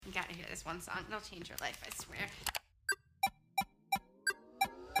this one song. It'll change your life, I swear.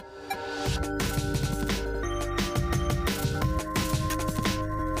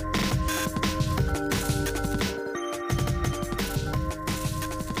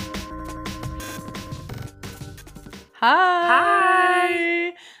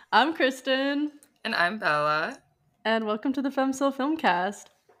 Hi! I'm Kristen. And I'm Bella. And welcome to the Femcel Filmcast.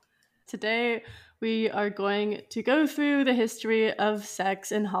 Today, we are going to go through the history of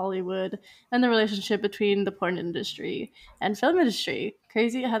sex in Hollywood and the relationship between the porn industry and film industry.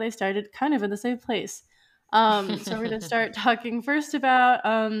 Crazy how they started kind of in the same place. So we're going to start talking first about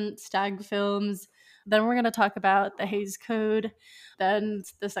stag films. Then we're going to talk about the Hays Code, then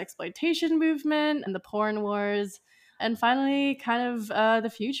the sexploitation movement and the porn wars, and finally kind of the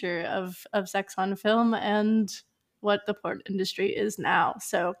future of sex on film and what the porn industry is now.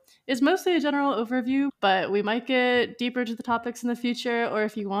 So it's mostly a general overview, but we might get deeper to the topics in the future, or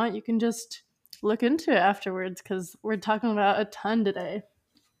if you want, you can just look into it afterwards because we're talking about a ton today.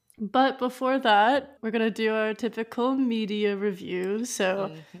 But before that, we're going to do our typical media review.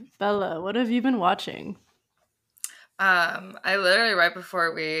 So, Bella, what have you been watching? I literally, right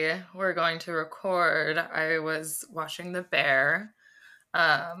before we were going to record, I was watching The Bear.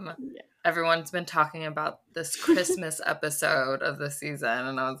 Everyone's been talking about this Christmas episode of the season,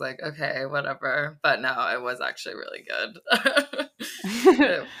 and I was like, okay, whatever. But no, it was actually really good.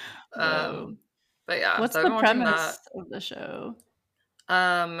 But yeah, what's so the premise of the show?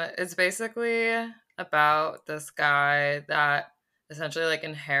 It's basically about this guy that essentially like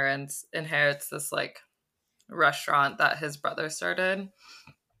inherits this like restaurant that his brother started,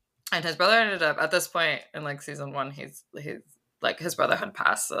 and his brother ended up at this point in like season 1 he's like his brother had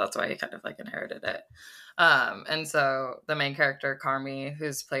passed, so that's why he kind of like inherited it. And so the main character Carmi,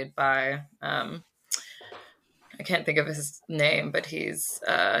 who's played by I can't think of his name, but he's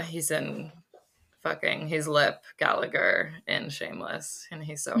Lip Gallagher in Shameless, and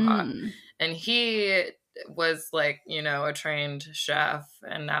he's so hot. And he was like, you know, a trained chef,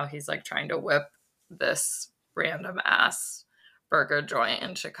 and now he's like trying to whip this random ass burger joint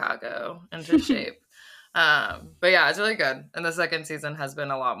in Chicago into shape. But yeah, it's really good. And the second season has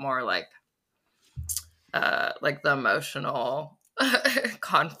been a lot more like the emotional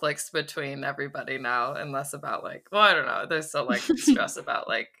conflicts between everybody now, and less about like, well, I don't know, there's still like stress about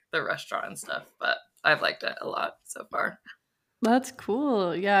like the restaurant and stuff, but I've liked it a lot so far. That's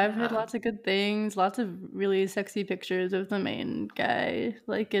cool. Yeah, I've heard lots of good things, lots of really sexy pictures of the main guy,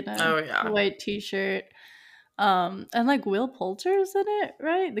 like in a white t-shirt. And like Will Poulter's in it,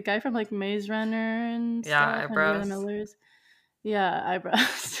 right? The guy from like Maze Runner and stuff. Eyebrows. And the Millers. Yeah,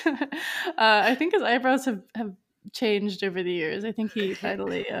 eyebrows. I think his eyebrows have changed over the years. I think he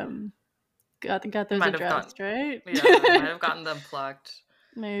finally got those addressed, right? Yeah, might have gotten them plucked.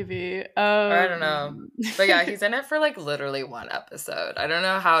 Maybe. Or I don't know. But yeah, he's in it for like literally one episode. I don't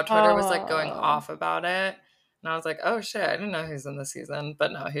know how Twitter was like going off about it. And I was like, oh shit, I didn't know he was in the season.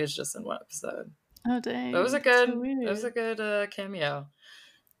 But no, he was just in one episode. Oh dang. But it was a good cameo.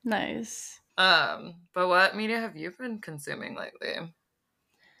 Nice. But what media have you been consuming lately?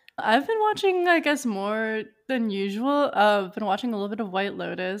 I've been watching, I guess, more than usual. I've been watching a little bit of White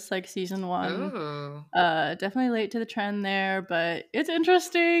Lotus, like season 1. Ooh. Definitely late to the trend there, but it's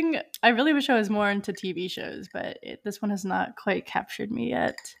interesting. I really wish I was more into TV shows, but this one has not quite captured me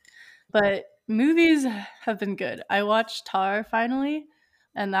yet. But movies have been good. I watched Tar finally,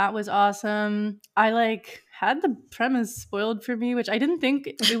 and that was awesome. I had the premise spoiled for me, which I didn't think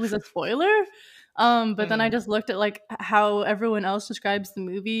it was a spoiler. But then I just looked at like how everyone else describes the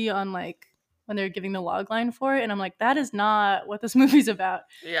movie on like when they're giving the log line for it, and I'm like, that is not what this movie's about.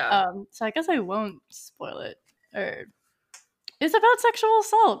 Yeah. So I guess I won't spoil it. Or it's about sexual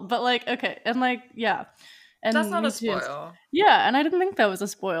assault, but like okay, and like yeah. And that's not a spoil. Yeah, and I didn't think that was a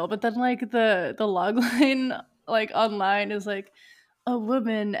spoil, but then like the log line like online is like a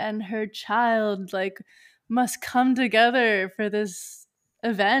woman and her child like must come together for this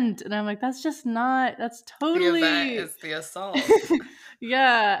event, and I'm like, that's totally the event is the assault.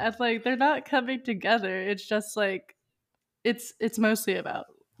 Yeah, and like they're not coming together. It's just like it's mostly about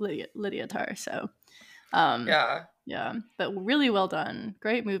Lydia Tarr. So yeah, but really well done,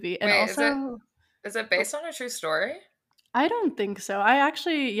 great movie. And wait, also is it based on a true story? I don't think so.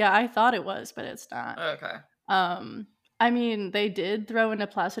 I thought it was, but it's not. Okay. I mean, they did throw in a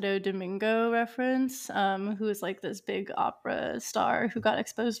Placido Domingo reference, who is like this big opera star who got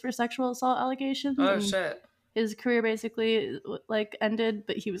exposed for sexual assault allegations. Oh, shit. His career basically like ended,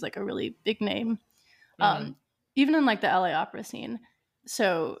 but he was like a really big name, even in like the LA opera scene.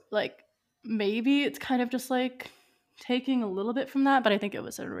 So like maybe it's kind of just like taking a little bit from that, but I think it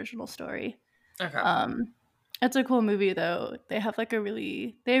was an original story. Okay. It's a cool movie though. They have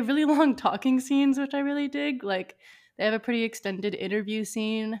really long talking scenes, which I really dig. Like they have a pretty extended interview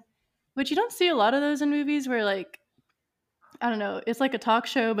scene, which you don't see a lot of those in movies where like I don't know, it's like a talk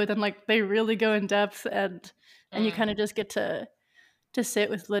show, but then like they really go in depth and you kind of just get to sit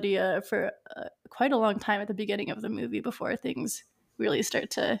with Lydia for quite a long time at the beginning of the movie before things really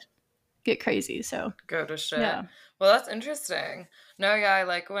start to get crazy. So go to shit. yeah. Well, that's interesting. No, yeah, I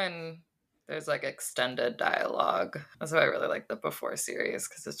like when there's like extended dialogue. That's why I really like the Before series,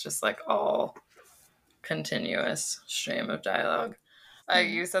 because it's just like all continuous stream of dialogue.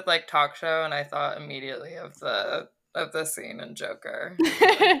 You said like talk show, and I thought immediately of the scene in Joker.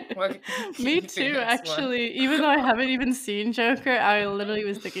 Me too, actually. Even though I haven't even seen Joker, I literally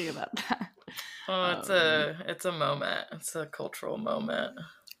was thinking about that. Oh, it's a moment. It's a cultural moment.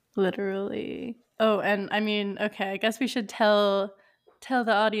 Literally. Oh, and I mean, okay, I guess we should tell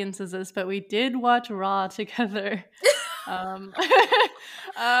the audiences this, but we did watch Raw together. I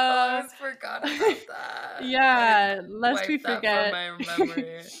almost forgot about that. Yeah, lest we forget. From my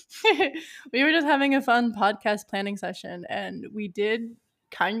memory. We were just having a fun podcast planning session, and we did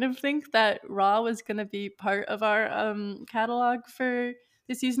kind of think that Raw was going to be part of our catalog for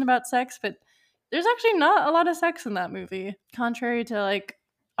the season about sex, but there's actually not a lot of sex in that movie, contrary to like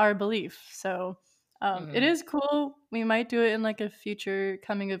our belief. So it is cool. We might do it in like a future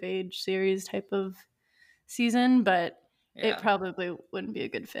coming of age series type of season, but it probably wouldn't be a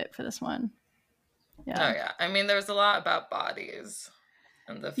good fit for this one. Yeah. Oh yeah. I mean, there's a lot about bodies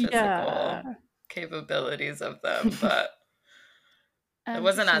and the physical capabilities of them, but it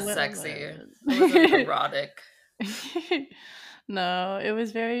wasn't as sexy. It wasn't erotic. No, it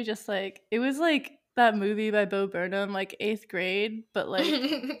was very just like it was like that movie by Bo Burnham, like 8th grade, but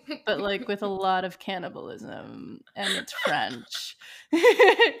like with a lot of cannibalism, and it's French.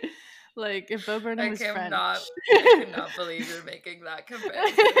 Like if Bo Burnham was French. I cannot believe you're making that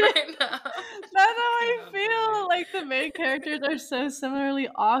comparison right now. That's how I feel. Like the main characters are so similarly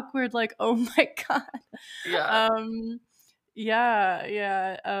awkward. Like, oh my god. Yeah.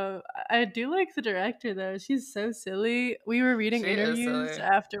 I do like the director though. She's so silly. We were reading interviews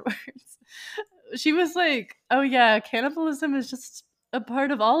afterwards. She was like, "Oh yeah, cannibalism is just a part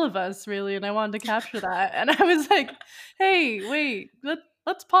of all of us, really," and I wanted to capture that. And I was like, "Hey, wait,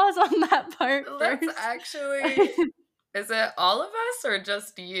 let's pause on that part first." Let's actually. Is it all of us or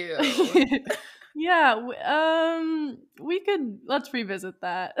just you? Yeah, let's revisit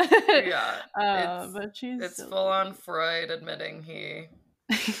that. Yeah, but it's full on Freud admitting he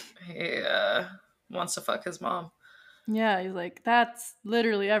wants to fuck his mom. Yeah, he's like, that's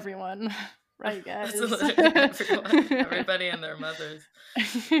literally everyone, right, guys? That's literally everyone, everybody and their mothers.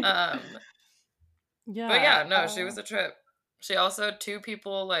 Yeah, but yeah, no, she was a trip. She also 2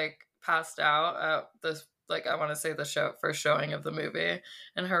 people like passed out at this. Like, I want to say the first showing of the movie,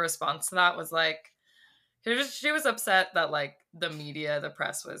 and her response to that was like, she was upset that like the media, the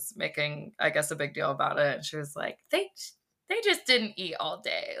press was making, I guess, a big deal about it, and she was like, they just didn't eat all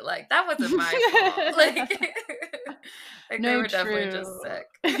day, like that wasn't my fault, like, like they were definitely just sick.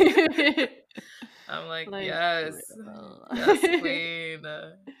 I'm like yes, queen,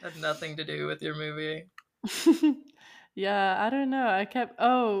 had nothing to do with your movie. Yeah, I don't know.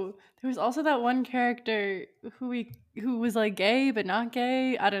 There was also that one character who was like gay but not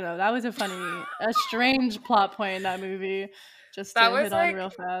gay. I don't know. That was a strange plot point in that movie. Just to hit on real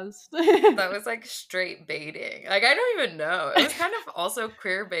fast. That was like straight baiting. Like I don't even know. It was kind of also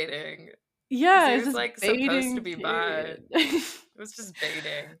queer baiting. Yeah, it was like supposed to be bi. It was just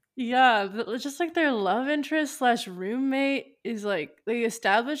baiting. Yeah, just like their love interest / roommate is like they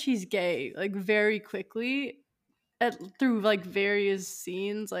establish he's gay like very quickly. Through like various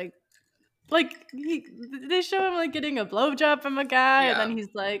scenes, like they show him like getting a blowjob from a guy, and then he's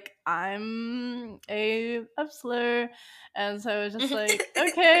like, "I'm a slur," and so it's just like,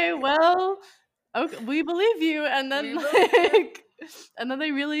 okay, well, okay, we believe you, and then and then they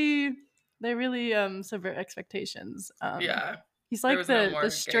really subvert expectations. He's like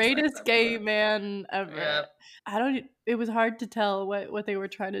the straightest gay man ever. Yep. It was hard to tell what they were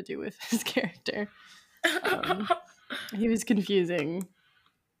trying to do with his character. He was confusing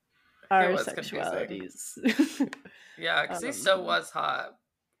our sexualities. Yeah, because he still was hot.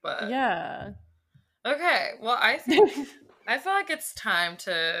 But yeah. Okay, well, I feel like it's time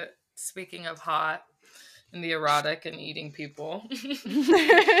to, speaking of hot and the erotic and eating people,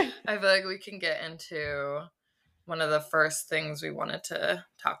 I feel like we can get into one of the first things we wanted to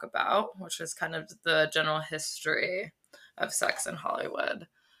talk about, which is kind of the general history of sex in Hollywood.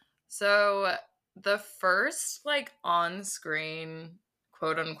 So the first like on-screen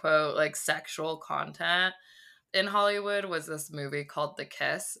quote unquote like sexual content in Hollywood was this movie called The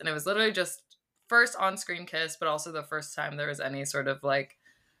Kiss, and it was literally just first on-screen kiss, but also the first time there was any sort of like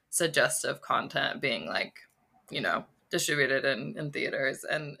suggestive content being like, distributed in theaters,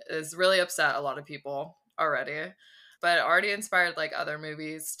 and it's really upset a lot of people already, but it already inspired like other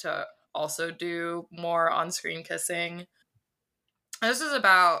movies to also do more on-screen kissing. This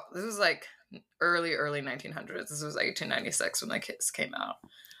was like early 1900s. This was 1896 when The Kiss came out.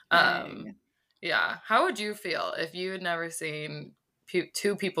 Yeah. How would you feel if you had never seen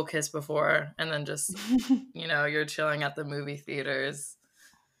two people kiss before, and then just, you're chilling at the movie theaters,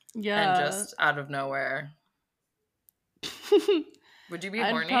 and just out of nowhere? Would you be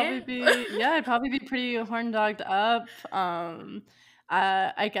horny? I'd probably be pretty horn-dogged up.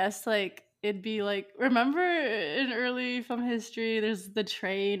 I guess like it'd be like, remember in early film history, there's the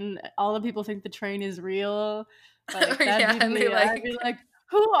train. All the people think the train is real. Like that'd be me. I'd be like,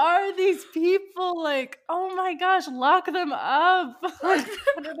 who are these people? Like, oh my gosh, lock them up! Like,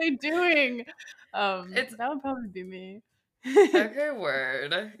 what are they doing? That would probably be me. Okay,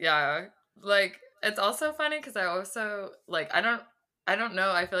 word. Yeah, like it's also funny because I also like I don't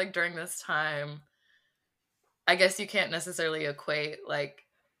know. I feel like during this time, I guess you can't necessarily equate like,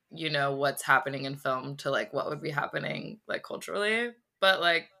 what's happening in film to like what would be happening like culturally, but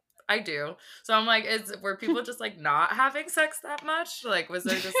like I do. So I'm like, were people just like not having sex that much? Like, was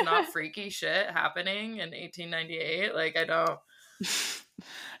there just not freaky shit happening in 1898? Like, I don't.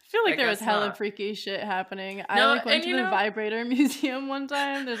 I feel like there was hella freaky shit happening. I went to the vibrator museum one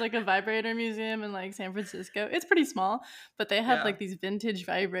time. There's like a vibrator museum in like San Francisco. It's pretty small, but they had like these vintage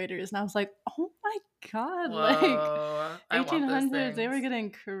vibrators, and I was like, oh my god, whoa, like 1800s, they were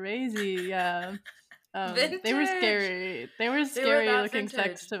getting crazy. Yeah. They were scary. They were scary looking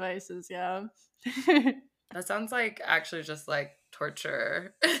vintage sex devices. Yeah. That sounds like actually just like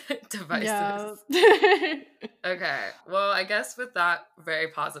torture devices. Yeah. Okay. Well, I guess with that very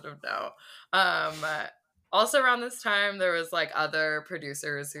positive note, also around this time there was like other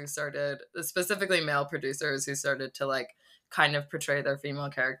producers who started, specifically male producers, who started to like kind of portray their female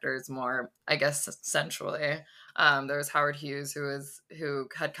characters more, I guess, sensually. There was Howard Hughes, who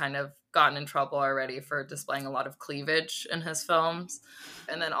had kind of gotten in trouble already for displaying a lot of cleavage in his films.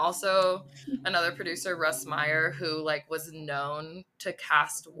 And then also another producer, Russ Meyer, who like was known to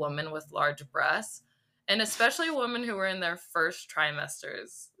cast women with large breasts, and especially women who were in their first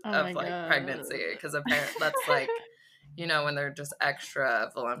trimesters of like pregnancy, because apparently that's like, when they're just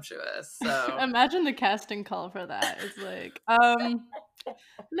extra voluptuous. So imagine the casting call for that. It's like,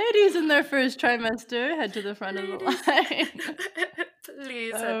 ladies in their first trimester, head to the front of the line.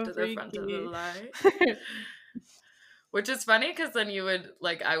 Please head to the front of the line. Which is funny because then you would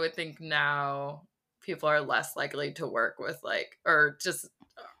like, I would think now people are less likely to work with like, or just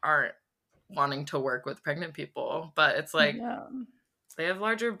aren't wanting to work with pregnant people, but it's like they have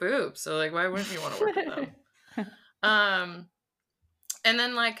larger boobs, so like why wouldn't you want to work with them? And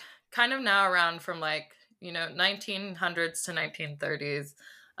then like kind of now around from like 1900s to 1930s,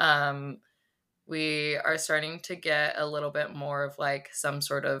 we are starting to get a little bit more of like some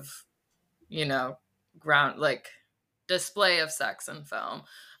sort of ground like display of sex in film.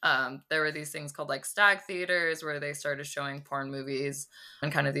 There were these things called like stag theaters, where they started showing porn movies,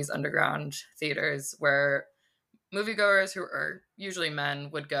 and kind of these underground theaters where moviegoers, who are usually men,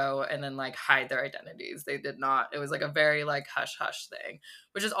 would go and then like hide their identities. They did not. It was like a very like hush hush thing,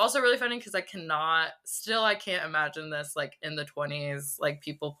 which is also really funny because I can't imagine this like in the 20s, like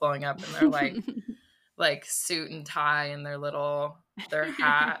people pulling up in their like like suit and tie and their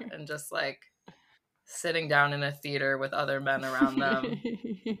hat and just like sitting down in a theater with other men around them.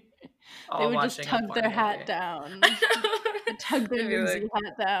 They would just tug their hat down. Tug their nudie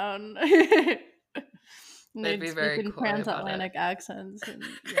hat down. They'd be very cool transatlantic accents. And,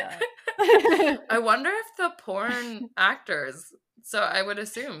 yeah. I wonder if the porn actors, so I would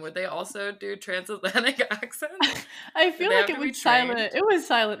assume, would they also do transatlantic accents? I feel like it was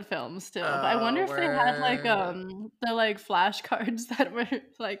silent film still. But I wonder if they had like the like flashcards that were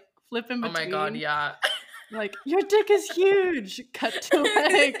like flipping between. Oh my god, yeah. Like, your dick is huge. Cut to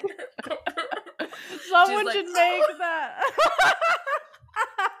like someone should make that.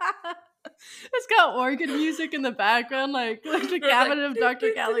 It's got organ music in the background, like the cabinet of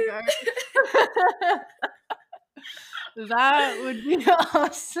Dr. Gallagher. That would be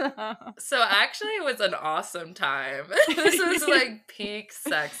awesome. So actually it was an awesome time. This was like peak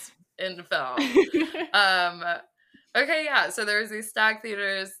sex in film. Okay, yeah. So there was these stag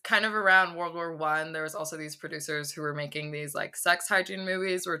theaters kind of around World War One. There was also these producers who were making these like sex hygiene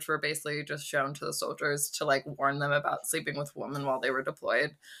movies, which were basically just shown to the soldiers to like warn them about sleeping with women while they were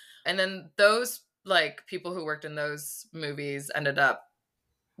deployed. And then those like people who worked in those movies ended up,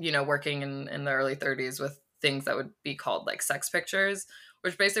 working in the early 30s with things that would be called like sex pictures,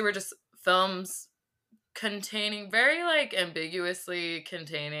 which basically were just films containing very like ambiguously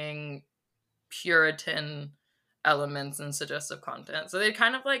containing Puritan elements and suggestive content. So they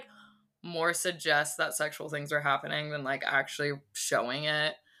kind of like more suggest that sexual things are happening than like actually showing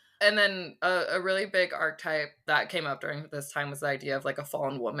it. And then a really big archetype that came up during this time was the idea of like a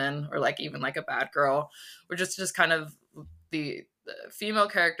fallen woman or like even like a bad girl, or just kind of the female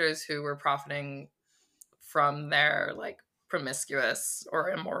characters who were profiting from their like promiscuous or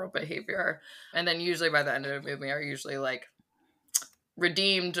immoral behavior. And then usually by the end of the movie are usually like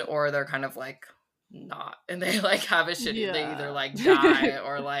redeemed or they're kind of like not, and they like have a shitty, they either like die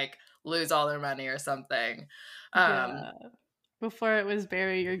or like lose all their money or something. Yeah. Before it was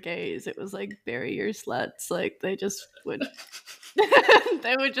bury your gays, it was like bury your sluts. Like they just would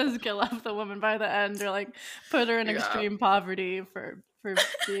they would just kill off the woman by the end or like put her in extreme poverty for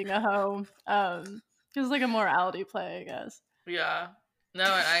being a hoe. It was like a morality play, I guess. Yeah. No,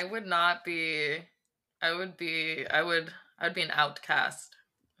 and I would not be I'd be an outcast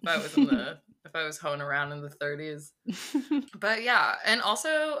if I was if I was hoeing around in the 30s. But yeah, and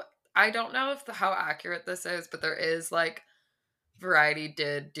also I don't know how accurate this is, but there is like Variety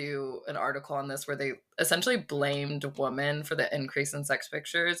did do an article on this where they essentially blamed women for the increase in sex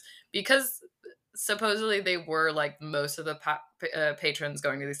pictures because supposedly they were like most of the patrons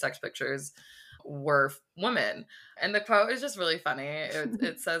going to these sex pictures were women. And the quote is just really funny.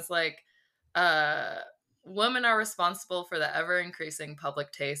 It says like, women are responsible for the ever increasing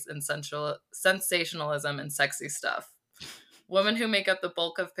public taste in sensationalism and sexy stuff. Women who make up the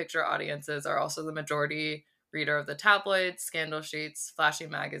bulk of picture audiences are also the majority reader of the tabloids, scandal sheets, flashy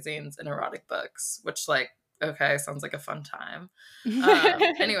magazines, and erotic books, which like, okay, sounds like a fun time.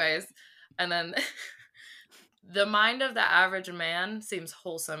 Anyways, and then the mind of the average man seems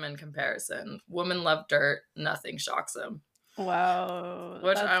wholesome in comparison. Women love dirt, nothing shocks them. Wow.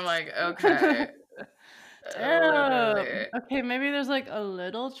 Which I'm like, okay. Okay, maybe there's like a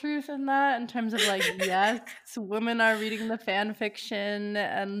little truth in that in terms of like, yes, women are reading the fan fiction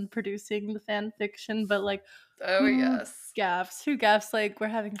and producing the fan fiction, but like, yes, who gaffs? Like, we're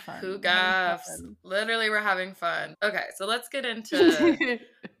having fun. Who gaffs? Literally, we're having fun. Okay, so let's get into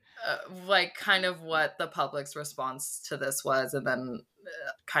like kind of what the public's response to this was, and then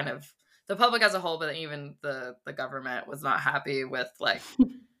kind of the public as a whole, but even the government was not happy with like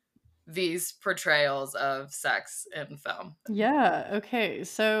these portrayals of sex in film. Yeah, okay.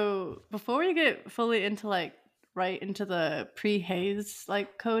 So before we get fully into like right into the pre-Hayes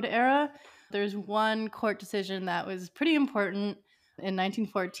like code era, there's one court decision that was pretty important. In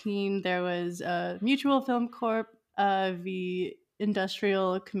 1914, there was a Mutual Film Corp v.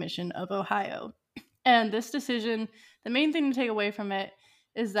 Industrial Commission of Ohio. And this decision, the main thing to take away from it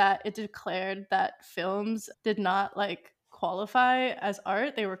is that it declared that films did not like qualify as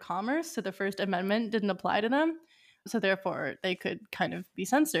art, they were commerce, so the First Amendment didn't apply to them. So therefore, they could kind of be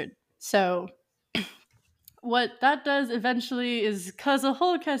censored. So what that does eventually is cause a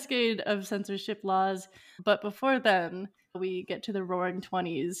whole cascade of censorship laws. But before then, we get to the Roaring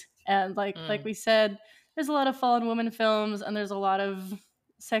 20s. And like we said, there's a lot of fallen woman films and there's a lot of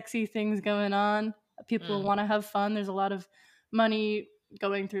sexy things going on. People want to have fun. There's a lot of money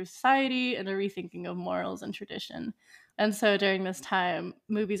going through society and a rethinking of morals and tradition. And so during this time,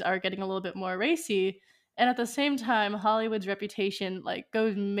 movies are getting a little bit more racy. And at the same time, Hollywood's reputation like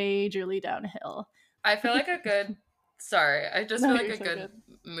goes majorly downhill. I feel like a good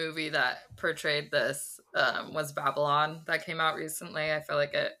movie that portrayed this was Babylon that came out recently. I feel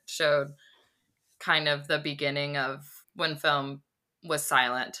like it showed kind of the beginning of when film was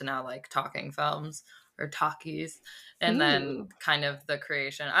silent to now like talking films or talkies, and then kind of the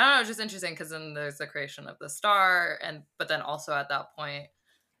creation. I don't know, it's just interesting because then there's the creation of the star, but then also at that point,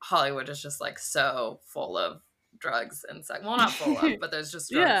 Hollywood is just like so full of drugs and sex. Well, not full of, but there's just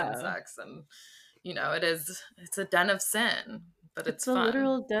drugs and sex, and it's a den of sin, but it's fun. A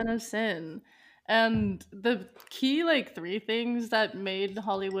literal den of sin. And the key like three things that made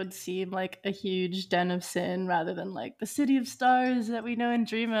Hollywood seem like a huge den of sin rather than like the city of stars that we know and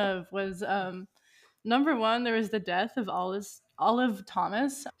dream of was number one, there was the death of Olive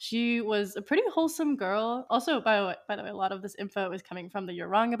Thomas. She was a pretty wholesome girl. Also, by the way, a lot of this info is coming from the You're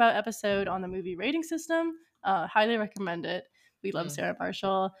Wrong About episode on the movie rating system. Highly recommend it. We love Sarah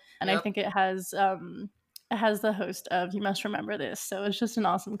Marshall. And I think it has has the host of You Must Remember This. So it's just an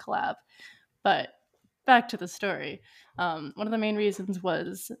awesome collab. But back to the story. One of the main reasons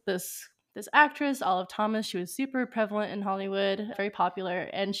was this actress, Olive Thomas. She was super prevalent in Hollywood, very popular,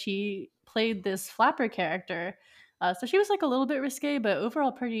 and she played this flapper character. So she was like a little bit risque, but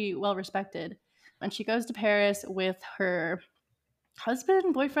overall pretty well respected. And she goes to Paris with her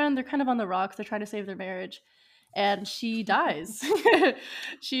husband, boyfriend. They're kind of on the rocks. They're trying to save their marriage. And she dies.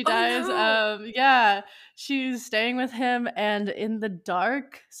 She dies. Oh, no. Yeah, she's staying with him, and in the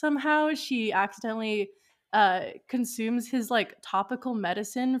dark, somehow she accidentally consumes his like topical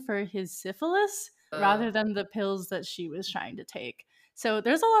medicine for his syphilis rather than the pills that she was trying to take. So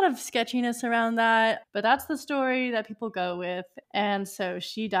there's a lot of sketchiness around that, but that's the story that people go with. And so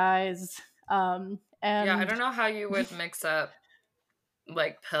she dies. Yeah, I And don't know how you would mix up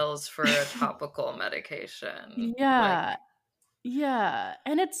like pills for a topical medication. yeah, yeah,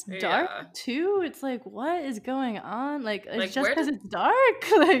 and it's dark Yeah. too. It's like, what is going on? Like, it's Like just where because did it's dark.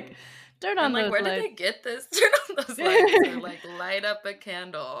 Like, turn on and like those where did lights. they get this? Turn on those lights or like light up a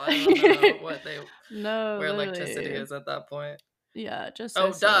candle. I don't know what they No, where electricity literally. is at that point. Yeah, just so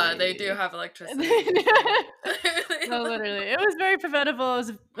Oh, duh, they do silly. have electricity. They No, literally. It was very preventable. It was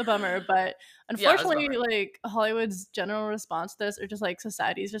a bummer, but yeah, it was a unfortunately, bummer. like Hollywood's general response to this, or just like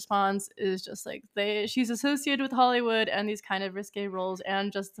society's response, is just like she's associated with Hollywood and these kind of risque roles,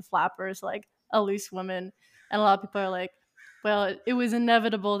 and just the flappers, like a loose woman, and a lot of people are like, well, it was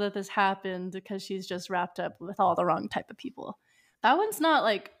inevitable that this happened because she's just wrapped up with all the wrong type of people. That one's not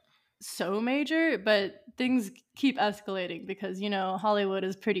like so major, but things keep escalating because Hollywood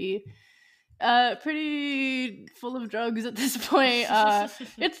is pretty full of drugs at this point.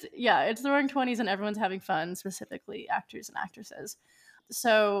 It's the roaring 20s and everyone's having fun, specifically actors and actresses.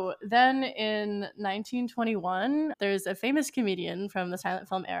 So then in 1921, there's a famous comedian from the silent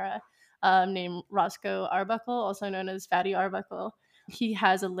film era named Roscoe Arbuckle, also known as Fatty Arbuckle. He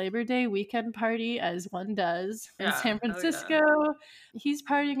has a Labor Day weekend party, as one does, in Yeah, San hell yeah. Francisco. He's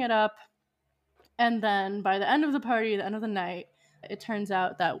partying it up. And then by the end of the party, the end of the night, it turns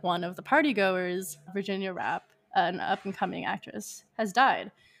out that one of the partygoers, Virginia Rapp, an up and coming actress, has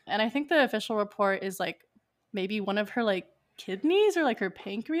died. And I think the official report is like maybe one of her like kidneys or like her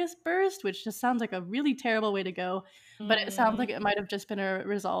pancreas burst, which just sounds like a really terrible way to go. But it sounds like it might have just been a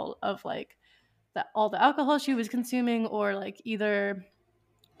result of like all the alcohol she was consuming, or like either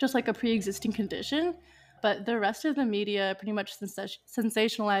just like a pre-existing condition. But the rest of the media pretty much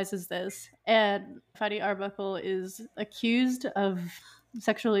sensationalizes this, and Fatty Arbuckle is accused of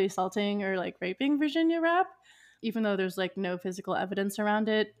sexually assaulting or like raping Virginia Rapp, even though there's like no physical evidence around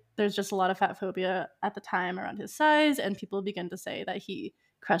it. There's just a lot of fat phobia at the time around his size, and people begin to say that he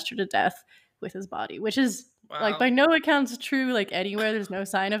crushed her to death with his body, which is like by Wow. no accounts true. Like anywhere, there's no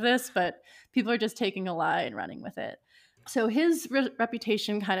sign of this, but people are just taking a lie and running with it. So his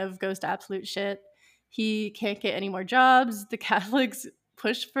reputation kind of goes to absolute shit. He can't get any more jobs. The Catholics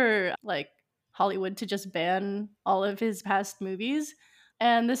push for like Hollywood to just ban all of his past movies.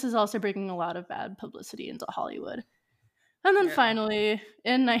 And this is also bringing a lot of bad publicity into Hollywood. And then Yeah. finally,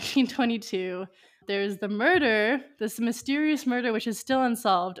 in 1922, there's the murder, this mysterious murder, which is still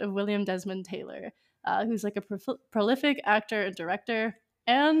unsolved, of William Desmond Taylor, who's like a prolific actor and director,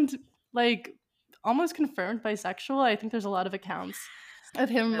 and like almost confirmed bisexual. I think there's a lot of accounts of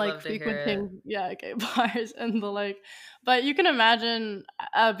him I like love to hear it. frequenting gay bars and the like. But you can imagine,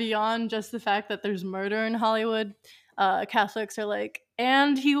 beyond just the fact that there's murder in Hollywood, Catholics are like,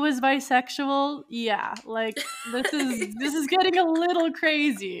 and he was bisexual. Yeah, like this is getting a little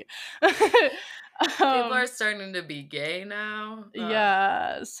crazy. People are um, starting to be gay now.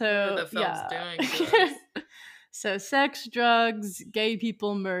 yeah. What are So the films yeah. doing to us? So sex, drugs, gay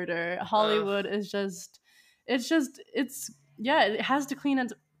people, murder. Ugh. Hollywood is it's yeah. It has to clean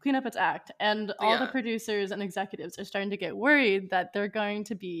up its act, and all the Yeah. producers and executives are starting to get worried that they're going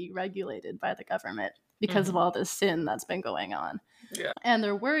to be regulated by the government because of Mhm. all this sin that's been going on. Yeah. And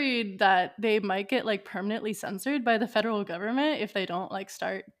they're worried that they might get like permanently censored by the federal government if they don't like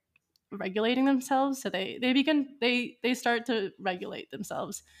start regulating themselves. So they start to regulate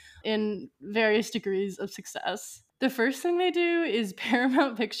themselves in various degrees of success. The first thing they do is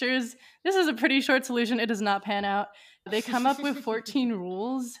Paramount Pictures. This is a pretty short solution. It does not pan out. They come up with 14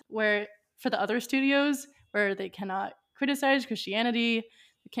 rules where for the other studios where they cannot criticize Christianity.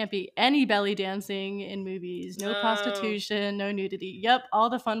 There can't be any belly dancing in movies, no No. prostitution, no nudity. Yep, all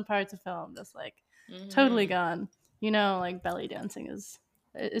the fun parts of film just like totally Mhm. gone. Like belly dancing is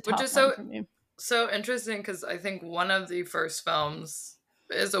a Which top is one for me. so interesting because I think one of the first films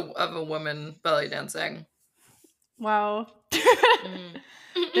is of a woman belly dancing. Wow. Mm.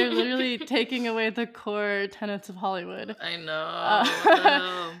 They're literally taking away the core tenets of Hollywood. I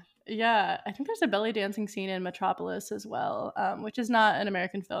know. Yeah, I think there's a belly dancing scene in Metropolis as well, which is not an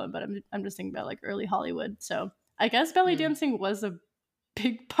American film, but I'm just thinking about like early Hollywood. So I guess belly dancing was a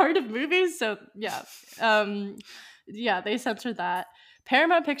big part of movies. So yeah, yeah, they censored that.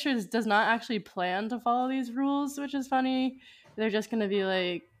 Paramount Pictures does not actually plan to follow these rules, which is funny. They're just going to be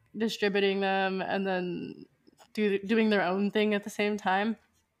like distributing them and then doing their own thing at the same time.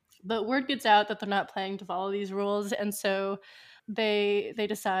 But word gets out that they're not planning to follow these rules, and so they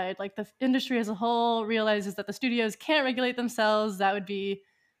decide, like, the industry as a whole realizes that the studios can't regulate themselves. That would be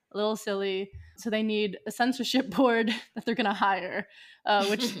a little silly. So they need a censorship board that they're gonna hire,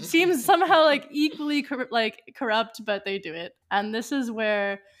 which seems somehow like equally corrupt, but they do it. And this is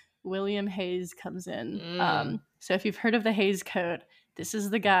where William Hayes comes in. So if you've heard of the Hayes Code, this is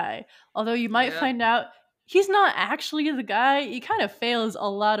the guy. Although you might find out he's not actually the guy. He kind of fails a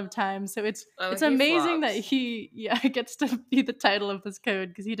lot of times. So it's amazing that he gets to be the title of this code,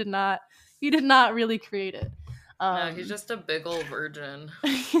 because he did not really create it. No, he's just a big old virgin.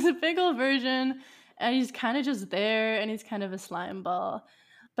 He's a big old virgin, and he's kind of just there, and he's kind of a slime ball.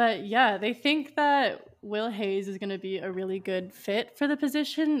 But yeah, they think that Will Hayes is going to be a really good fit for the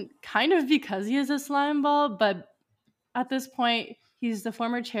position, kind of because he is a slime ball. But at this point, he's the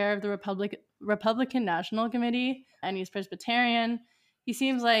former chair of the Republican National Committee, and he's Presbyterian. He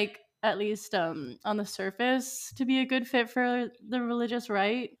seems like, at least on the surface, to be a good fit for the religious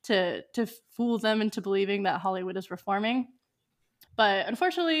right, to fool them into believing that Hollywood is reforming. But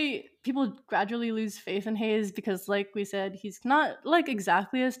unfortunately, people gradually lose faith in Hayes because, like we said, he's not like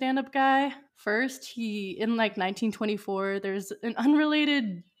exactly a stand-up guy. First, in like 1924, there's an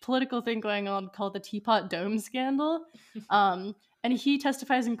unrelated political thing going on called the Teapot Dome scandal. And he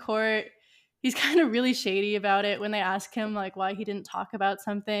testifies in court. He's kind of really shady about it. When they ask him like why he didn't talk about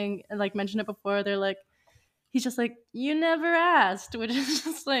something and like mention it before, they're like, he's just like, "You never asked," which is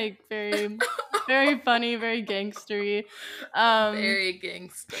just like very, very funny, very gangstery. Very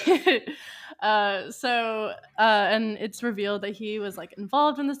gangster. And it's revealed that he was like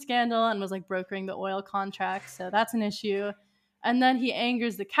involved in the scandal and was like brokering the oil contracts. So that's an issue. And then he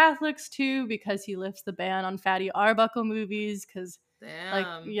angers the Catholics too, because he lifts the ban on Fatty Arbuckle movies, because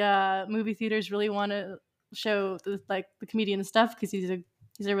movie theaters really want to show the comedian stuff because he's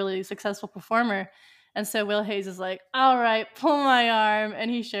a really successful performer. And so Will Hayes is like, "All right, pull my arm," and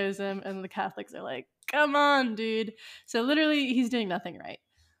he shows him, and the Catholics are like, "Come on, dude." So literally, he's doing nothing right.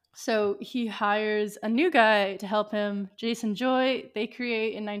 So he hires a new guy to help him, Jason Joy. They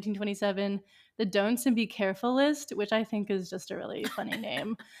create in 1927 the Don'ts and Be Careful list, which I think is just a really funny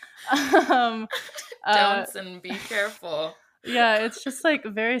name. Don'ts and be careful. Yeah, it's just like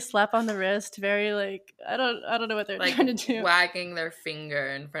very slap on the wrist, very like I don't know what they're like trying to do. Wagging their finger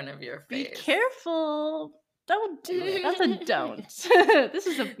in front of your face. Be careful. Don't do it. That's a don't. This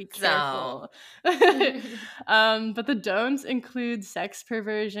is a be careful. But the don'ts include sex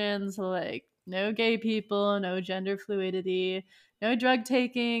perversions, like no gay people, no gender fluidity, no drug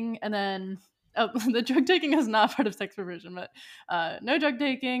taking, and then the drug taking is not part of sex perversion, but no drug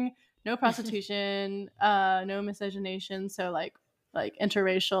taking, no prostitution, no miscegenation, so like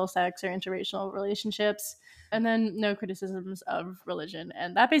interracial sex or interracial relationships, and then no criticisms of religion.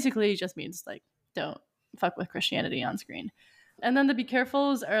 And that basically just means like don't fuck with Christianity on screen. And then the be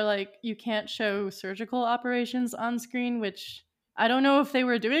carefuls are like, you can't show surgical operations on screen, which I don't know if they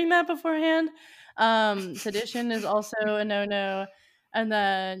were doing that beforehand. Sedition is also a no-no. And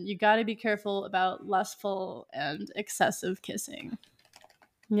then you got to be careful about lustful and excessive kissing.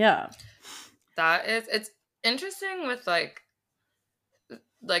 Yeah. It's interesting with like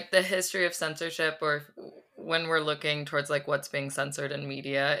the history of censorship, or when we're looking towards like what's being censored in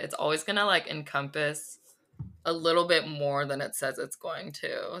media, it's always going to like encompass a little bit more than it says it's going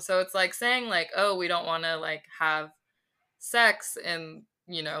to. So it's like saying like, oh, we don't want to like have sex in,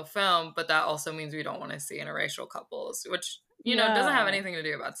 film, but that also means we don't want to see interracial couples, which, doesn't have anything to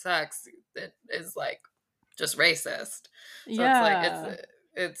do about sex. It is like just racist. So it's like,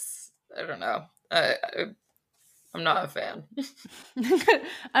 it's I don't know. I'm not a fan.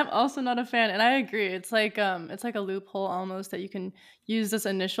 I'm also not a fan, and I agree. It's like a loophole almost that you can use this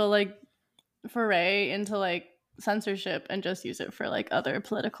initial like foray into like censorship and just use it for like other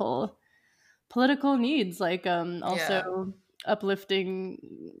political needs, like also uplifting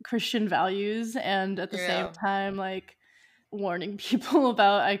Christian values, and at the same time like warning people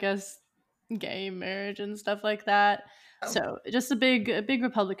about, I guess, gay marriage and stuff like that. So just a big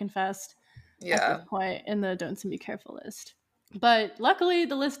Republican fest at this point in the Don'ts and Be Careful list. But luckily,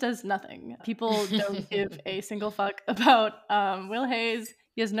 the list does nothing. People don't give a single fuck about Will Hayes.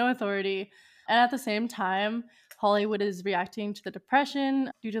 He has no authority. And at the same time, Hollywood is reacting to the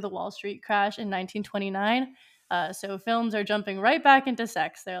Depression due to the Wall Street crash in 1929. So films are jumping right back into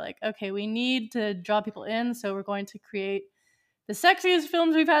sex. They're like, okay, we need to draw people in, so we're going to create the sexiest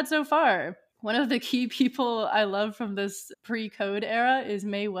films we've had so far. One of the key people I love from this pre-code era is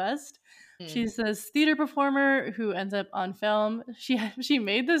Mae West. She's this theater performer who ends up on film. She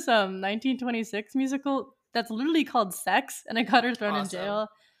made this 1926 musical that's literally called Sex, and it got her thrown in jail.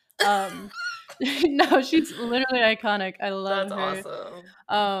 No, she's literally iconic. I love her.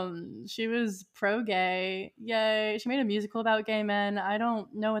 Awesome. She was pro-gay. Yay. She made a musical about gay men. I don't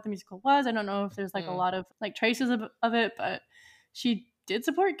know what the musical was. I don't know if there's like a lot of like traces of it, but she did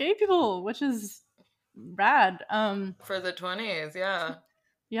support gay people, which is rad. For the 20s, yeah.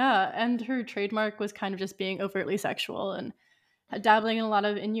 Yeah, and her trademark was kind of just being overtly sexual and dabbling in a lot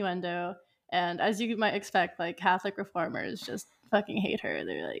of innuendo. And as you might expect, like Catholic reformers just fucking hate her.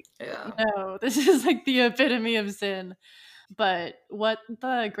 They're like, no, this is like the epitome of sin. But what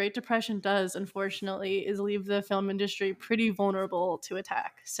the Great Depression does, unfortunately, is leave the film industry pretty vulnerable to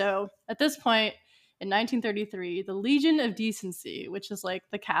attack. So at this point, in 1933, the Legion of Decency, which is like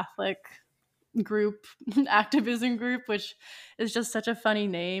the Catholic group, activism group, which is just such a funny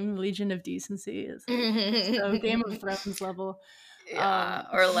name, Legion of Decency, is like so Game of Thrones level. Yeah,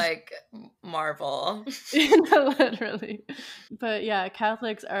 or like Marvel. Literally. But yeah,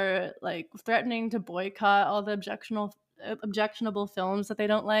 Catholics are like threatening to boycott all the objectionable films that they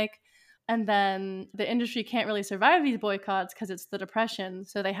don't like. And then the industry can't really survive these boycotts because it's the Depression,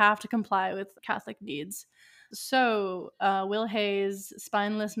 so they have to comply with Catholic needs. So Will Hayes,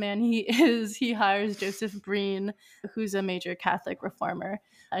 spineless man he hires Joseph Breen, who's a major Catholic reformer.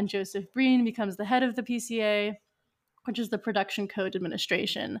 And Joseph Breen becomes the head of the PCA, which is the Production Code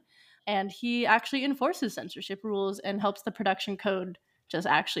Administration. And he actually enforces censorship rules and helps the production code just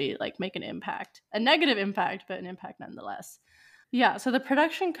actually like make an impact. A negative impact, but an impact nonetheless. Yeah, so the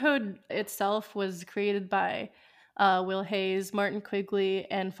production code itself was created by Will Hayes, Martin Quigley,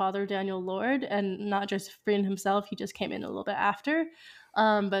 and Father Daniel Lord, and not Joseph Breen himself. He just came in a little bit after.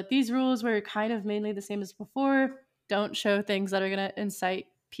 But these rules were kind of mainly the same as before. Don't show things that are going to incite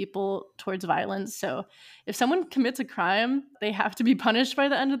people towards violence. So if someone commits a crime, they have to be punished by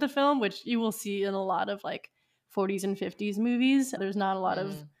the end of the film, which you will see in a lot of like 40s and 50s movies. There's not a lot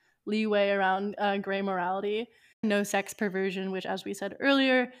of leeway around gray morality. No sex perversion, which, as we said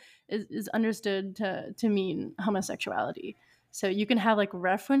earlier, is understood to mean homosexuality. So you can have like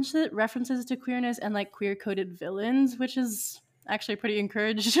references to queerness and like queer-coded villains, which is actually pretty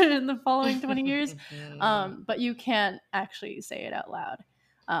encouraged in the following 20 years. But you can't actually say it out loud.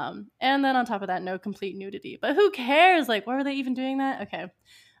 And then on top of that, no complete nudity. But who cares? Like, why were they even doing that? Okay.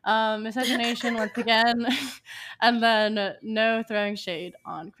 Miscegenation once again. And then no throwing shade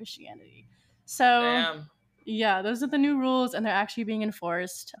on Christianity. So... Damn. Yeah, those are the new rules, and they're actually being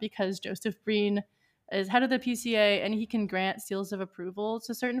enforced because Joseph Breen is head of the PCA, and he can grant seals of approval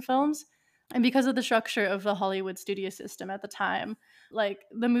to certain films. And because of the structure of the Hollywood studio system at the time, like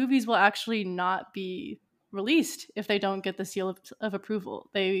the movies will actually not be released if they don't get the seal of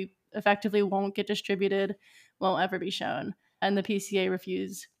approval. They effectively won't get distributed, won't ever be shown, and the PCA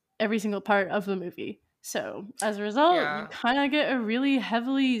refuse every single part of the movie. So as a result, you kind of get a really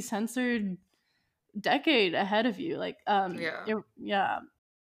heavily censored decade ahead of you. Like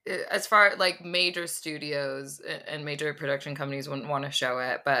as far like major studios and major production companies wouldn't want to show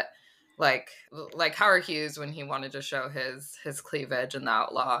it, but like Howard Hughes, when he wanted to show his cleavage in The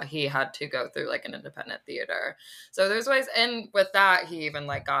Outlaw, he had to go through like an independent theater. So there's ways, and with that he even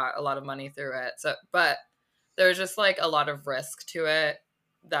like got a lot of money through it. So but there's just like a lot of risk to it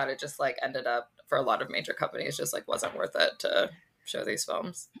that it just like ended up for a lot of major companies just like wasn't worth it to show these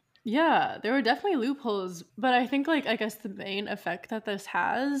films. Yeah, there were definitely loopholes, but I think I guess the main effect that this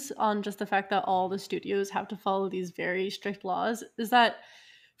has on just the fact that all the studios have to follow these very strict laws is that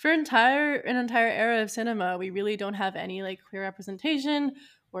for an entire era of cinema, we really don't have any like queer representation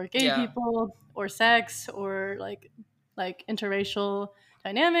or gay people or sex or like interracial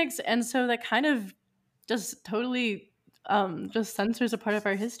dynamics, and so that kind of just totally just censors a part of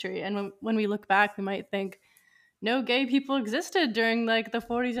our history. And when we look back, we might think no gay people existed during like the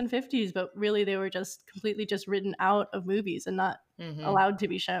 40s and 50s, but really they were just completely just written out of movies and not allowed to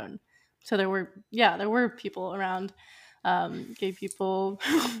be shown. So there were people around, gay people,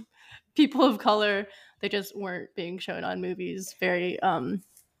 people of color. They just weren't being shown on movies very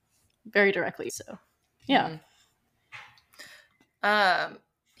directly. So yeah.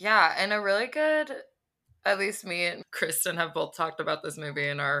 Yeah, and a really good, at least me and Kristen have both talked about this movie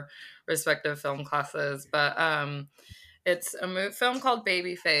in our respective film classes, but It's a film called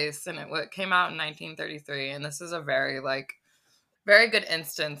Babyface, and it came out in 1933. And this is a very very good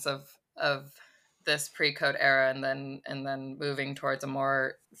instance of this pre-code era, and then moving towards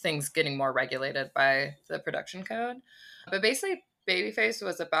things getting more regulated by the production code. But basically, Babyface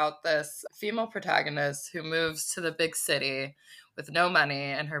was about this female protagonist who moves to the big city with no money,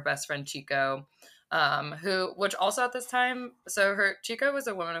 and her best friend Chico, which also at this time, so her Chico was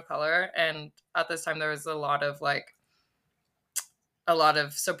a woman of color, and at this time there was a lot of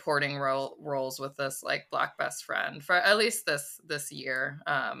supporting roles with this like black best friend for at least this year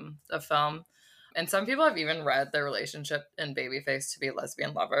of film. And some people have even read their relationship in Babyface to be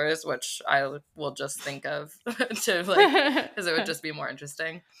lesbian lovers, which I will just think of to because it would just be more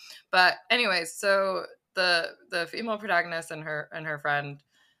interesting. But anyways, so the female protagonist and her friend,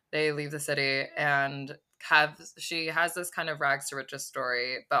 they leave the city and she has this kind of rags to riches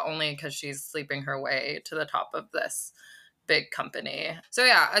story, but only because she's sleeping her way to the top of this big company. So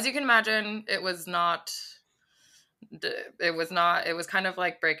yeah, as you can imagine, it was kind of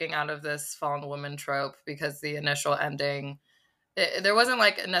like breaking out of this fallen woman trope, because the initial ending, there wasn't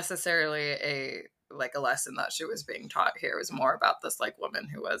like necessarily a lesson that she was being taught here. It was more about this like woman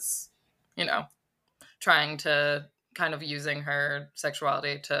who was, trying to kind of using her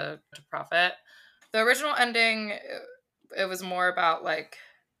sexuality to profit. The original ending, it was more about like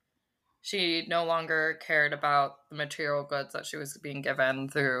she no longer cared about the material goods that she was being given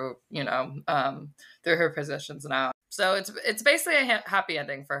through through her positions now. So it's basically a happy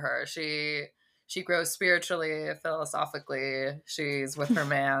ending for her. She grows spiritually, philosophically. She's with her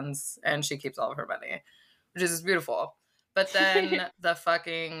mans, and she keeps all of her money, which is beautiful. But then the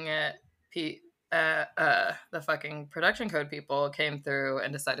fucking production code people came through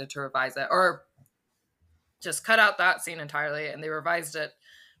and decided to revise it, or just cut out that scene entirely, and they revised it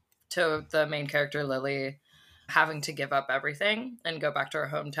to the main character, Lily, having to give up everything and go back to her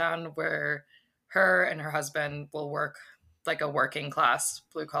hometown, where her and her husband will work like a working class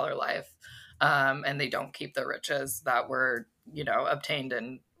blue collar life, and they don't keep the riches that were obtained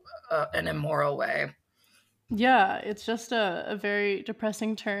in an immoral way. Yeah, it's just a very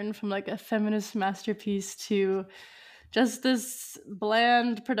depressing turn from like a feminist masterpiece to just this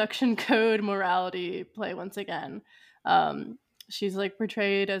bland production code morality play once again. She's like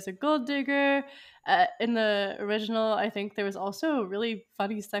portrayed as a gold digger. In the original, I think there was also a really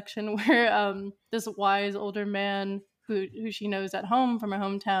funny section where this wise older man who she knows at home from her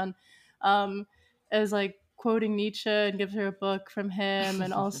hometown is like quoting Nietzsche and gives her a book from him,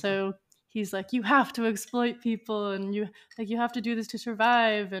 and also he's like, you have to exploit people, and you have to do this to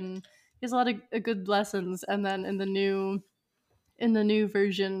survive, and he has a lot of good lessons. And then in the new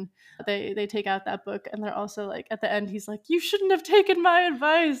version, they take out that book, and they're also like, at the end he's like, you shouldn't have taken my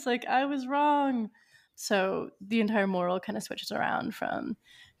advice, like I was wrong. So the entire moral kind of switches around from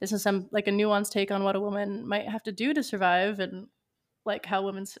this is some like a nuanced take on what a woman might have to do to survive, and like how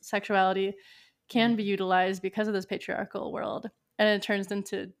women's sexuality can be utilized because of this patriarchal world. And it turns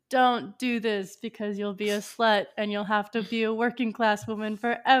into, don't do this because you'll be a slut and you'll have to be a working class woman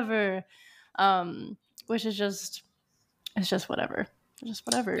forever. Which is just, it's just whatever. Just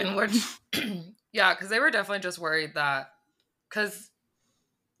whatever. In which, yeah, because they were definitely just worried because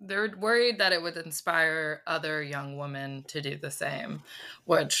they're worried that it would inspire other young women to do the same,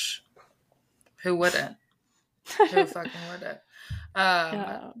 which, who wouldn't? Who fucking wouldn't?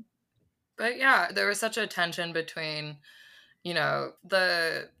 Yeah. But yeah, there was such a tension between,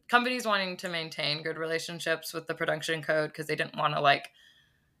 the companies wanting to maintain good relationships with the production code because they didn't want to like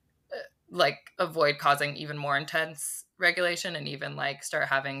avoid causing even more intense regulation, and even like start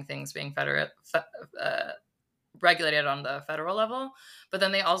having things being regulated on the federal level. But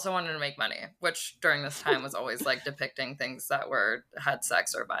then they also wanted to make money, which during this time was always like depicting things that had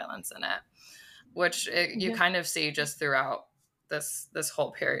sex or violence in it, which you kind of see just throughout this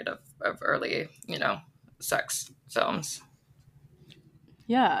whole period of early, sex films.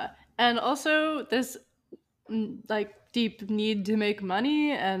 Yeah. And also this like deep need to make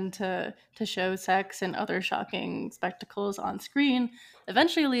money and to show sex and other shocking spectacles on screen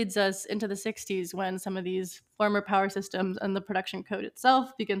eventually leads us into the 60s, when some of these former power systems and the production code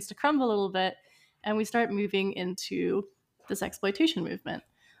itself begins to crumble a little bit, and we start moving into this exploitation movement.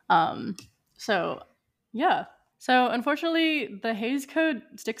 So unfortunately, the Hays Code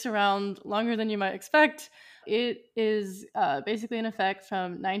sticks around longer than you might expect. It is basically in effect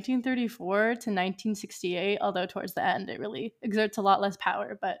from 1934 to 1968, although towards the end it really exerts a lot less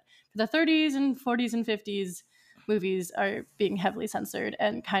power. But for the 30s and 40s and 50s, movies are being heavily censored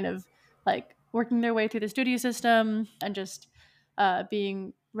and kind of like working their way through the studio system and just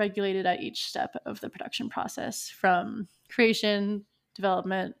being regulated at each step of the production process, from creation,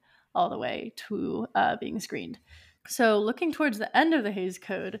 development, all the way to being screened. So looking towards the end of the Hays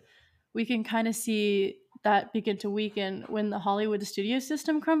Code, we can kind of see that begin to weaken when the Hollywood studio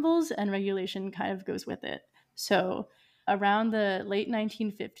system crumbles and regulation kind of goes with it. So around the late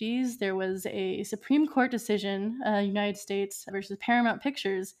 1950s, there was a Supreme Court decision, United States versus Paramount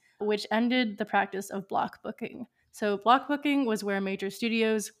Pictures, which ended the practice of block booking. So block booking was where major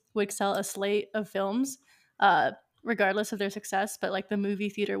studios would sell a slate of films, regardless of their success, but like the movie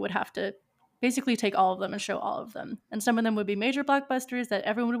theater would have to basically take all of them and show all of them. And some of them would be major blockbusters that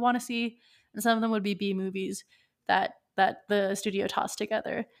everyone would want to see, and some of them would be B movies that the studio tossed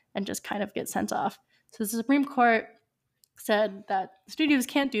together and just kind of get sent off. So the Supreme Court said that studios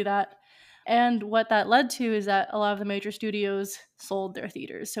can't do that. And what that led to is that a lot of the major studios sold their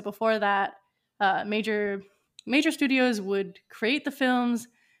theaters. So before that, major studios would create the films,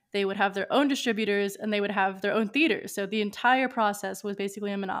 they would have their own distributors, and they would have their own theaters. So the entire process was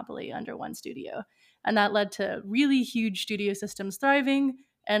basically a monopoly under one studio. And that led to really huge studio systems thriving,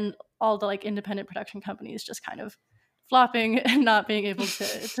 and all the like independent production companies just kind of flopping and not being able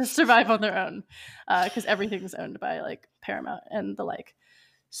to survive on their own, because everything's owned by like Paramount and the like.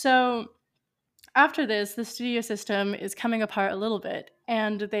 So after this, the studio system is coming apart a little bit,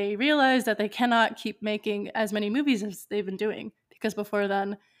 and they realize that they cannot keep making as many movies as they've been doing, because before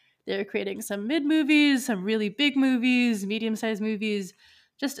then, they're creating some mid-movies, some really big movies, medium-sized movies,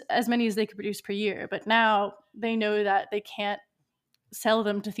 just as many as they could produce per year. But now they know that they can't sell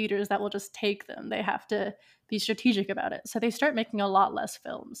them to theaters that will just take them. They have to be strategic about it. So they start making a lot less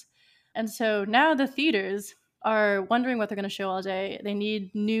films. And so now the theaters are wondering what they're going to show all day. They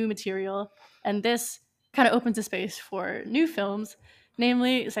need new material. And this kind of opens a space for new films,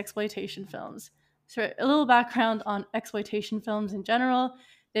 namely sexploitation films. So a little background on exploitation films in general.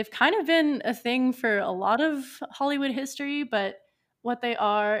 They've kind of been a thing for a lot of Hollywood history, but what they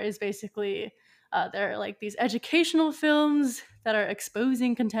are is basically they're like these educational films that are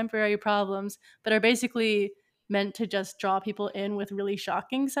exposing contemporary problems, but are basically meant to just draw people in with really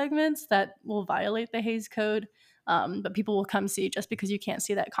shocking segments that will violate the Hays Code, but people will come see just because you can't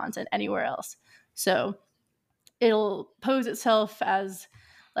see that content anywhere else. So it'll pose itself as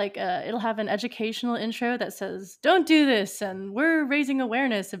like it'll have an educational intro that says, don't do this, and we're raising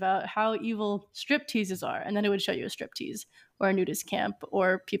awareness about how evil strip teases are, and then it would show you a strip tease or a nudist camp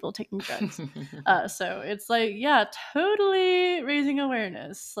or people taking drugs. So it's like, yeah, totally raising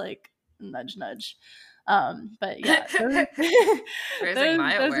awareness, like nudge nudge. But yeah, raising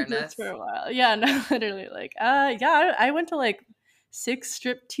my awareness for a while. Yeah, no, literally, like yeah, I went to like 6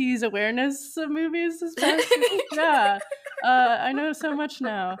 striptease awareness movies this past week. Yeah, I know so much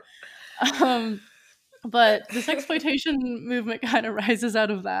now. But this exploitation movement kind of rises out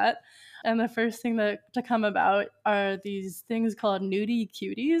of that. And the first thing to come about are these things called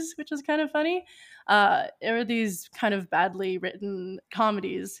nudie-cuties, which is kind of funny. There are these kind of badly written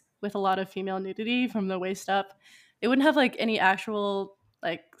comedies with a lot of female nudity from the waist up. It wouldn't have like any actual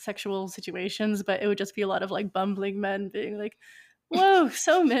like sexual situations, but it would just be a lot of like bumbling men being like, whoa,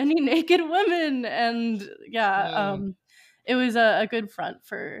 so many naked women. And yeah, it was a good front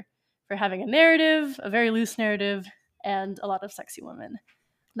for having a narrative, a very loose narrative, and a lot of sexy women.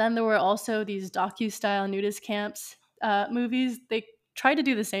 Then there were also these docu-style nudist camps movies. They tried to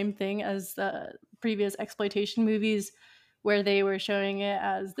do the same thing as the previous exploitation movies, where they were showing it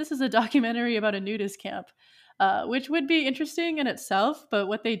as, this is a documentary about a nudist camp, which would be interesting in itself. But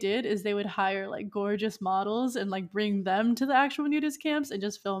what they did is they would hire like gorgeous models and like bring them to the actual nudist camps and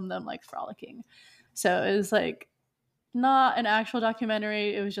just film them like frolicking. So it was like not an actual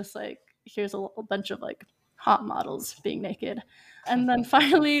documentary. It was just like, here's a bunch of like hot models being naked. And then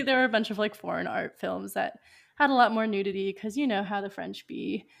finally, there were a bunch of like foreign art films that had a lot more nudity, because you know how the French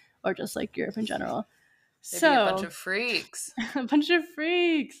be, or just like Europe in general. They'd so be a bunch of freaks. A bunch of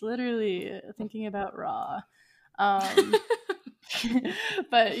freaks, literally thinking about Raw.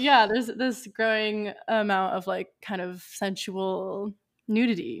 But yeah, there's this growing amount of like kind of sensual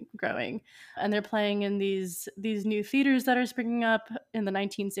nudity growing, and they're playing in these new theaters that are springing up in the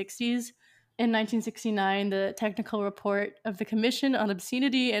 1960s. In 1969, the technical report of the Commission on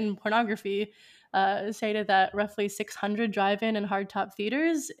Obscenity and Pornography stated that roughly 600 drive-in and hardtop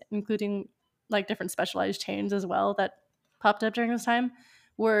theaters, including like different specialized chains as well that popped up during this time,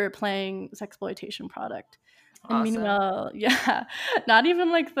 were playing sexploitation product. Awesome. And meanwhile, yeah, not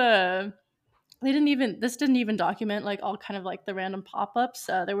even like the this didn't even document like all kind of like the random pop-ups.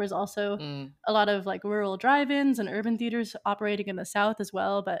 There was also a lot of like rural drive-ins and urban theaters operating in the South as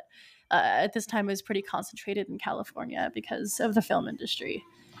well, but at this time it was pretty concentrated in California because of the film industry.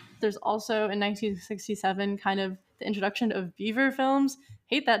 There's also in 1967 kind of the introduction of beaver films.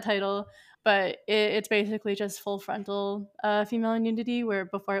 Hate that title, but it's basically just full frontal female nudity, where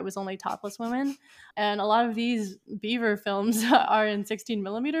before it was only topless women. And a lot of these beaver films are in 16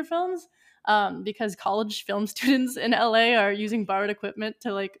 millimeter films, because college film students in LA are using borrowed equipment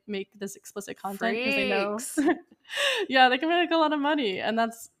to like make this explicit content because they know, yeah, they can make a lot of money, and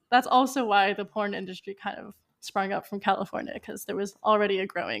that's also why the porn industry kind of sprung up from California, because there was already a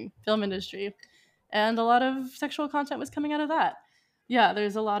growing film industry, and a lot of sexual content was coming out of that. Yeah,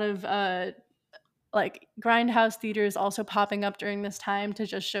 there's a lot of like grindhouse theaters also popping up during this time to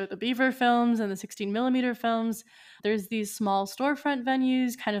just show the beaver films and the 16 millimeter films. There's these small storefront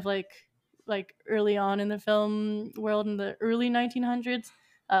venues, kind of like early on in the film world in the early 1900s,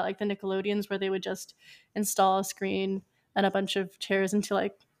 like the Nickelodeons, where they would just install a screen and a bunch of chairs into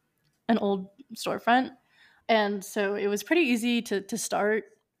like an old storefront. And so it was pretty easy to start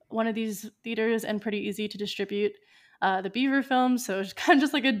one of these theaters and pretty easy to distribute the beaver films. So it's kind of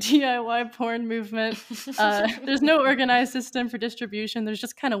just like a DIY porn movement. There's no organized system for distribution. There's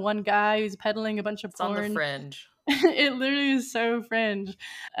just kind of one guy who's peddling a bunch of porn. On the fringe. It literally is so fringe.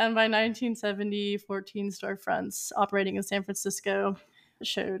 And by 1970, 14 storefronts operating in San Francisco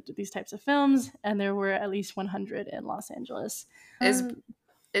showed these types of films, and there were at least 100 in Los Angeles.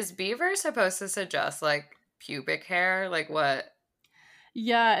 Is beaver supposed to suggest like pubic hair? Like what?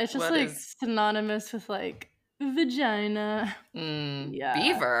 Yeah, it's just like synonymous with like vagina. Yeah.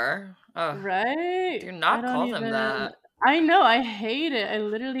 Beaver? Oh, right? Do not call them that. I know, I hate it. I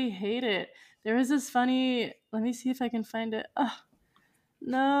literally hate it. There was this funny, let me see if I can find it. Oh,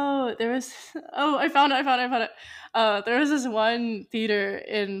 no, there was, I found it. There was this one theater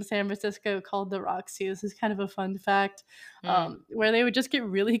in San Francisco called the Roxy. This is kind of a fun fact, where they would just get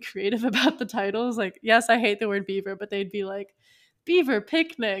really creative about the titles. Like, yes, I hate the word beaver, but they'd be like, Beaver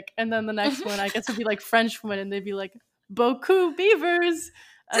Picnic. And then the next one, I guess, would be like French woman, and they'd be like, Beaucoup Beavers.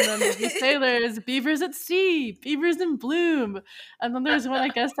 And then there'd be sailors, beavers at sea, beavers in bloom. And then there's one, I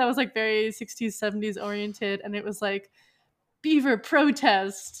guess, that was like very 60s, 70s oriented, and it was like beaver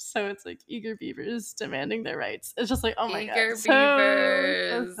protest. So it's like eager beavers demanding their rights. It's just like, oh my god,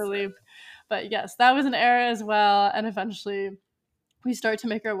 so silly. But yes, that was an era as well. And eventually we start to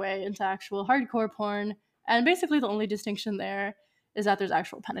make our way into actual hardcore porn. And basically the only distinction there is that there's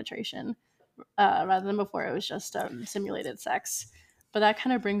actual penetration, rather than before it was just simulated sex. But that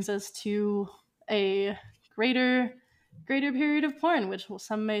kind of brings us to a greater period of porn, which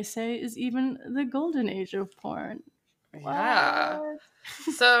some may say is even the golden age of porn. Yeah.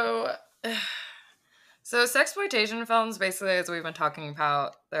 So sexploitation films, basically, as we've been talking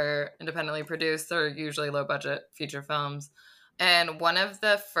about, they're independently produced. They're usually low-budget feature films. And one of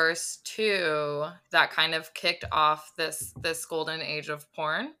the first two that kind of kicked off this golden age of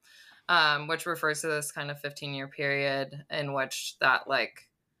porn, which refers to this kind of 15-year period in which that like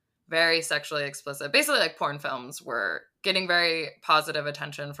very sexually explicit, basically like porn films were getting very positive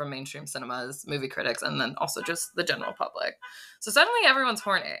attention from mainstream cinemas, movie critics, and then also just the general public. So suddenly everyone's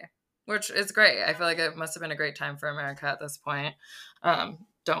horny, which is great. I feel like it must have been a great time for America at this point.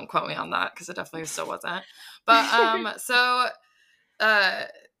 Don't quote me on that because it definitely still wasn't. But in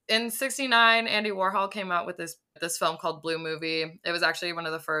 1969, Andy Warhol came out with this film called Blue Movie. It was actually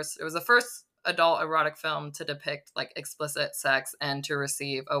the first adult erotic film to depict like explicit sex and to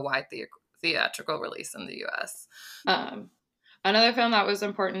receive a wide theatrical release in the US. Another film that was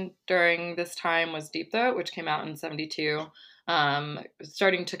important during this time was Deep Throat, which came out in 1972,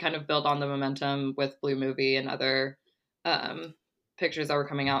 starting to kind of build on the momentum with Blue Movie and other pictures that were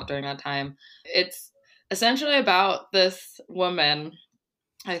coming out during that time. It's essentially about this woman,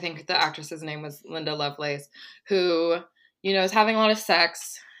 I think the actress's name was Linda Lovelace, who, is having a lot of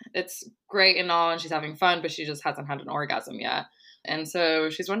sex. It's great and all, and she's having fun, but she just hasn't had an orgasm yet. And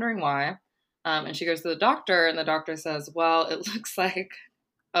so she's wondering why. And she goes to the doctor, and the doctor says, well, it looks like,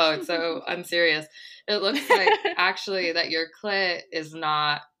 I'm serious. It looks like actually that your clit is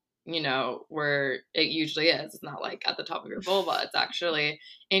not, where it usually is. It's not like at the top of your vulva. It's actually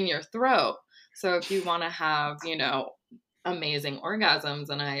in your throat. So if you want to have, amazing orgasms,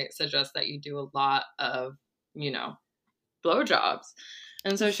 and I suggest that you do a lot of, blowjobs.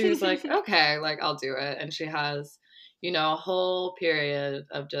 And so she was like, okay, like I'll do it. And she has, a whole period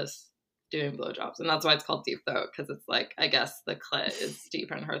of just doing blowjobs. And that's why it's called Deep Throat, because it's like, I guess the clit is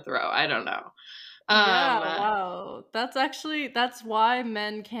deep in her throat. I don't know. Yeah, wow. That's why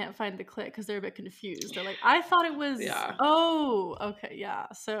men can't find the clit, because they're a bit confused. They're like, I thought it was, Yeah. oh, okay, yeah.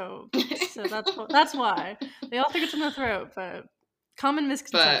 So that's why. They all think it's in the throat, but common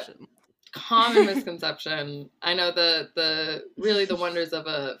misconception. But common misconception. I know the really the wonders of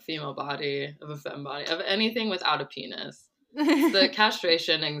a female body, of a femme body, of anything without a penis. The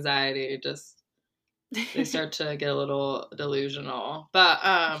castration anxiety just they start to get a little delusional. But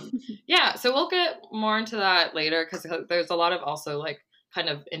yeah, so we'll get more into that later, because there's a lot of also like kind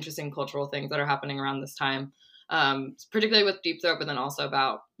of interesting cultural things that are happening around this time, particularly with Deep Throat, but then also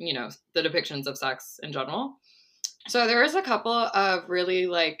about, you know, the depictions of sex in general. So there is a couple of really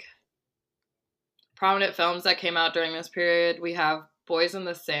like prominent films that came out during this period. We have Boys in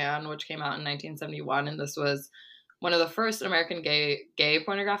the Sand, which came out in 1971, and this was one of the first American gay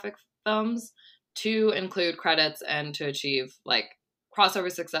pornographic films to include credits and to achieve like crossover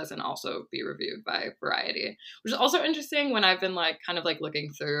success and also be reviewed by Variety, which is also interesting. When I've been like kind of like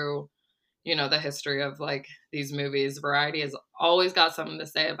looking through, you know, the history of like these movies, Variety has always got something to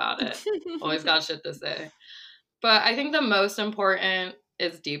say about it. Always got shit to say. But I think the most important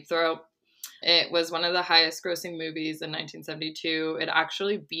is Deep Throat. It was one of the highest grossing movies in 1972. It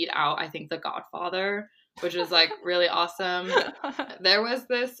actually beat out, I think, The Godfather, which is like really awesome. There was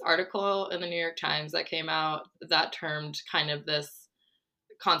this article in the New York Times that came out that termed kind of this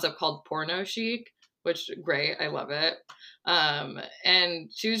concept called porno chic, which great, I love it.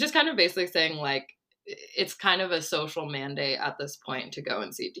 And she was just kind of basically saying like it's kind of a social mandate at this point to go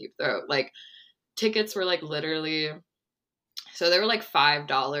and see Deep Throat. Like tickets were like literally, so they were like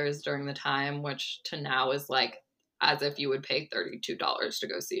 $5 during the time, which to now is like as if you would pay $32 to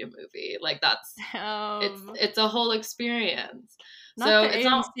go see a movie. Like that's it's a whole experience. Not so the it's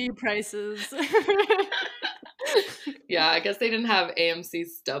AMC not prices. Yeah, I guess they didn't have AMC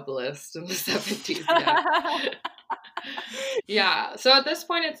stub list in the 70s yet. Yeah, so at this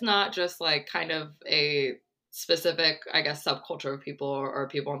point it's not just like kind of a specific, I guess, subculture of people or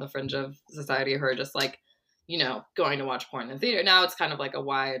people on the fringe of society who are just like, you know, going to watch porn in the theater. Now it's kind of like a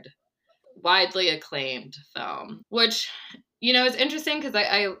widely acclaimed film, which, you know, is interesting because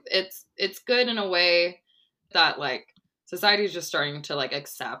it's good in a way that like society is just starting to like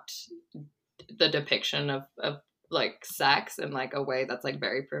accept the depiction of like sex in like a way that's like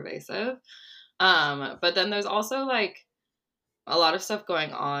very pervasive. But then there's also like a lot of stuff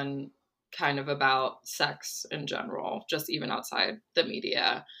going on kind of about sex in general, just even outside the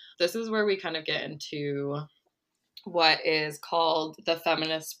media. This is where we kind of get into what is called the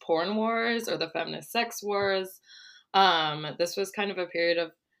feminist porn wars or the feminist sex wars. This was kind of a period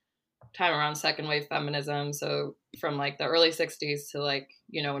of time around second wave feminism. So from like the early 60s to like,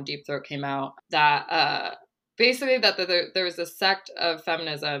 you know, when Deep Throat came out, that basically that there was a sect of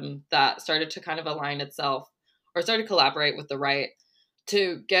feminism that started to kind of align itself or started to collaborate with the right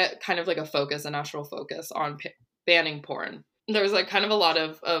to get kind of like a focus, a national focus on banning porn. There was like kind of a lot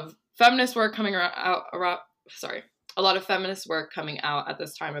of feminist work coming out, a lot of feminist work coming out at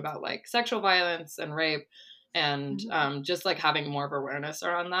this time about like sexual violence and rape and just like having more of awareness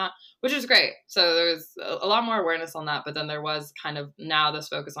around that, which is great. So there's a lot more awareness on that, but then there was kind of now this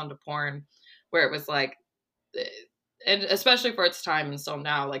focus onto porn where it was like, and especially for its time and still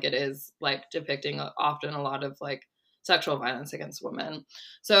now, like it is like depicting often a lot of like sexual violence against women.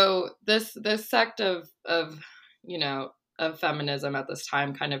 So this sect of you know, of feminism at this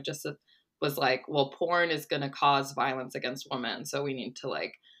time kind of just was like, well, porn is going to cause violence against women, so we need to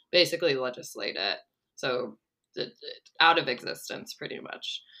like basically legislate it so out of existence pretty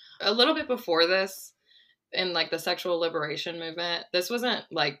much. A little bit before this, in like the sexual liberation movement, this was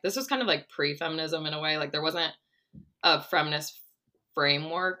kind of like pre-feminism in a way. Like there wasn't a feminist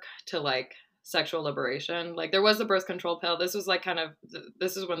framework to like sexual liberation. Like there was the birth control pill. This was like kind of,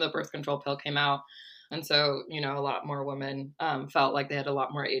 this is when the birth control pill came out. And so, you know, a lot more women felt like they had a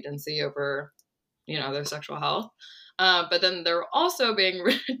lot more agency over, you know, their sexual health. But then they're also being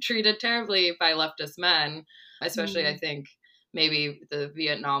treated terribly by leftist men, especially I think maybe the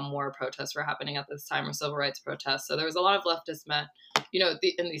Vietnam War protests were happening at this time, or civil rights protests. So there was a lot of leftist men, you know,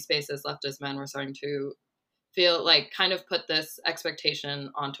 in these spaces, leftist men were starting to feel like kind of put this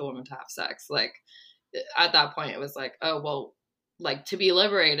expectation onto women to have sex. Like at that point, it was like, oh, well, like to be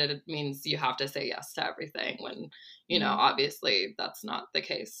liberated, it means you have to say yes to everything when, you know, obviously that's not the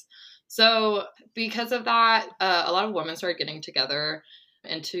case. So because of that, a lot of women started getting together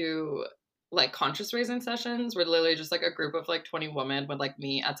into like conscious raising sessions where literally just like a group of like 20 women would like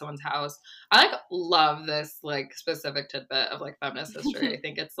meet at someone's house. I like love this like specific tidbit of like feminist history. I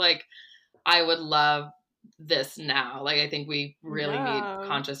think it's like, I would love this now. Like, I think we really need Yeah.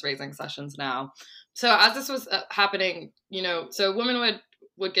 conscious raising sessions now. So as this was happening, you know, so women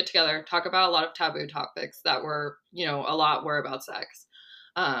would get together, talk about a lot of taboo topics that were, you know, a lot were about sex.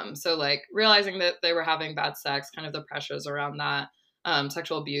 So like realizing that they were having bad sex, kind of the pressures around that,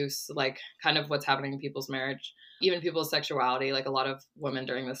 sexual abuse, like kind of what's happening in people's marriage, even people's sexuality. Like a lot of women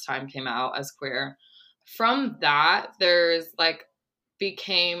during this time came out as queer. From that, there's like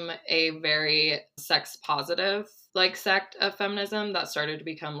became a very sex positive like sect of feminism that started to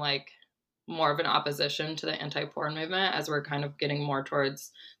become like more of an opposition to the anti-porn movement as we're kind of getting more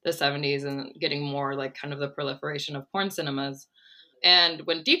towards the 70s and getting more like kind of the proliferation of porn cinemas. And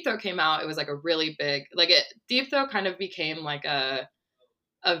when Deep Throat came out, it was like a really big, like Deep Throat kind of became like a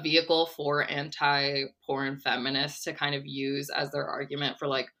vehicle for anti-porn feminists to kind of use as their argument for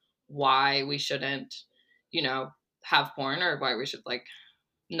like why we shouldn't, you know, have porn, or why we should like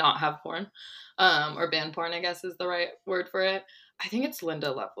not have porn, or ban porn, I guess is the right word for it. I think it's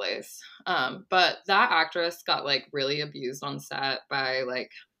Linda Lovelace. But that actress got like really abused on set by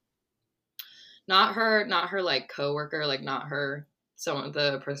like not her like coworker, like not her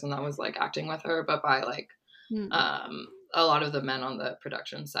the person that was like acting with her, but by like a lot of the men on the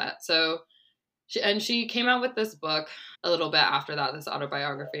production set. So she came out with this book a little bit after that, this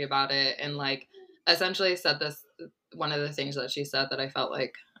autobiography about it, and like essentially said this, one of the things that she said that I felt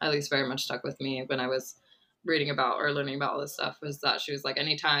like at least very much stuck with me when I was reading about or learning about all this stuff was that she was like,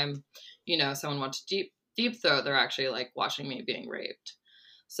 anytime, you know, someone wants deep throat, they're actually like watching me being raped.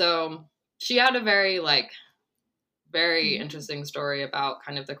 So she had a very interesting story about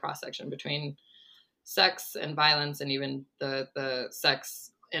kind of the cross section between sex and violence, and even the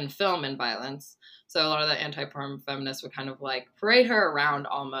sex in film and violence. So a lot of the anti-porn feminists would kind of like parade her around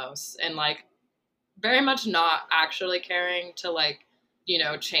almost, and like very much not actually caring to like, you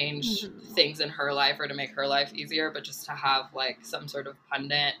know, change things in her life or to make her life easier, but just to have like some sort of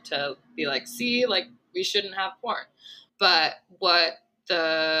pundit to be like, see, like we shouldn't have porn. But what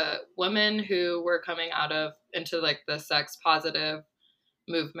the women who were coming into like the sex positive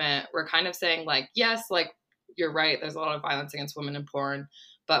movement were kind of saying like, yes, like you're right, there's a lot of violence against women in porn,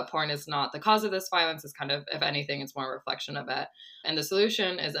 but porn is not the cause of this violence. It's kind of, if anything, it's more a reflection of it. And the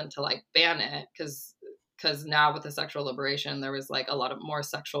solution isn't to like ban it, because now with the sexual liberation, there was like a lot of more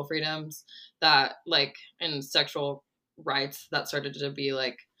sexual freedoms that like, and sexual rights that started to be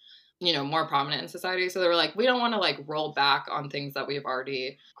like, you know, more prominent in society. So they were like, we don't want to like roll back on things that we've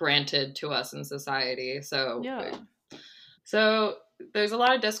already granted to us in society. So there's a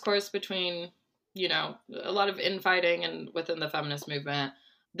lot of discourse between, you know, a lot of infighting and within the feminist movement.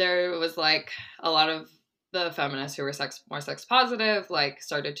 There was like a lot of the feminists who were more sex positive, like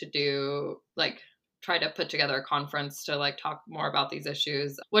started to do like try to put together a conference to like talk more about these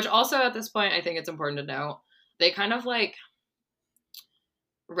issues, which also at this point, I think it's important to note, they kind of like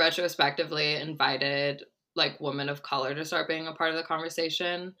retrospectively invited like women of color to start being a part of the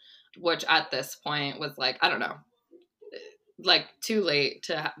conversation, which at this point was like, I don't know, like too late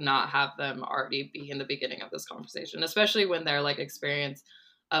to not have them already be in the beginning of this conversation, especially when their like experience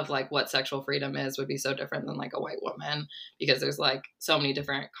of like what sexual freedom is would be so different than like a white woman, because there's like so many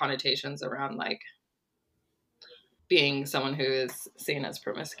different connotations around like being someone who is seen as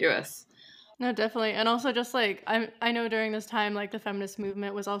promiscuous. No, definitely. And also just like I know during this time like the feminist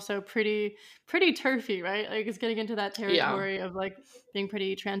movement was also pretty turfy, right? Like it's getting into that territory of like being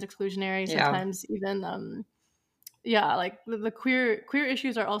pretty trans exclusionary, sometimes even like the queer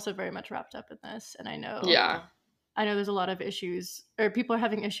issues are also very much wrapped up in this. And I know there's a lot of issues, or people are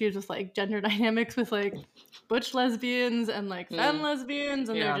having issues with like gender dynamics with like butch lesbians and like femme lesbians,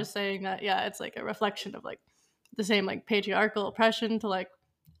 and they're just saying that it's like a reflection of like the same like patriarchal oppression to like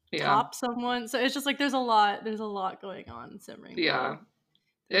top someone. So it's just like there's a lot going on simmering.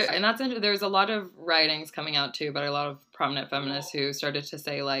 And that's interesting. There's a lot of writings coming out too, but a lot of prominent feminists who started to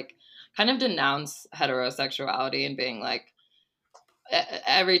say like kind of denounce heterosexuality and being like,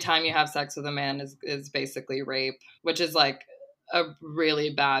 every time you have sex with a man is basically rape, which is like a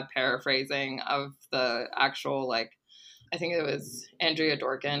really bad paraphrasing of the actual, like, I think it was Andrea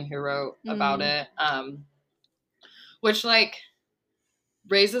Dorkin who wrote about it, which like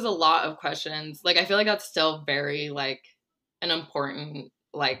raises a lot of questions. Like, I feel like that's still very like an important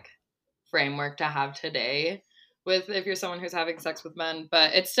like framework to have today with if you're someone who's having sex with men,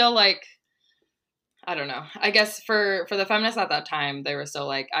 but it's still like, I don't know. I guess for the feminists at that time, they were still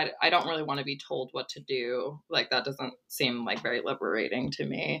like, I don't really want to be told what to do. Like, that doesn't seem like very liberating to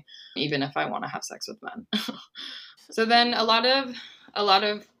me, even if I want to have sex with men. So then a lot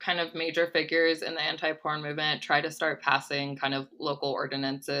of kind of major figures in the anti-porn movement try to start passing kind of local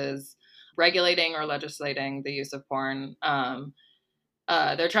ordinances regulating or legislating the use of porn.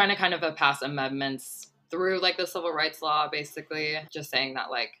 They're trying to kind of pass amendments through like the civil rights law, basically just saying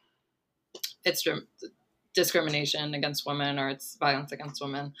that like it's discrimination against women or it's violence against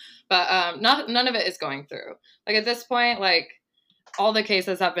women, but none of it is going through. Like at this point, like all the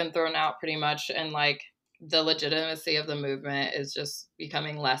cases have been thrown out pretty much, and like the legitimacy of the movement is just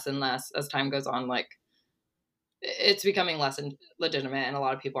becoming less and less as time goes on. Like it's becoming less legitimate, and a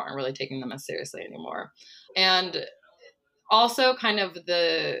lot of people aren't really taking them as seriously anymore. And also kind of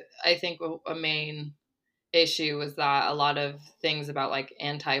I think a main issue was that a lot of things about like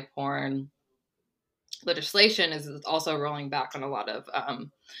anti-porn legislation is also rolling back on a lot of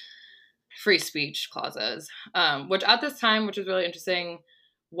free speech clauses, which at this time, which is really interesting,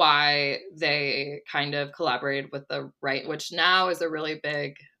 why they kind of collaborated with the right, which now is a really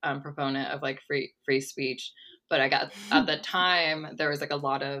big proponent of like free speech. But I got at the time there was like a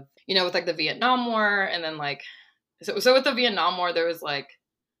lot of, you know, with like the Vietnam War, and then like so with the Vietnam War there was like,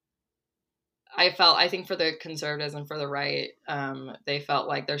 I think for the conservatives and for the right, they felt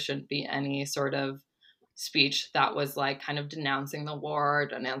like there shouldn't be any sort of speech that was like kind of denouncing the war,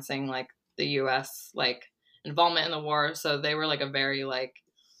 denouncing like the US like involvement in the war. So they were like a very like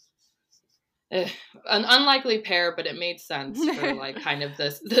an unlikely pair, but it made sense for like kind of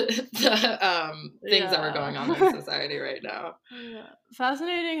the things that were going on in society right now. Yeah.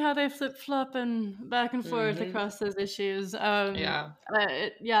 Fascinating how they flip-flop and back and forth across those issues.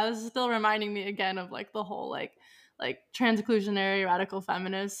 This is still reminding me again of like the whole like trans-inclusionary radical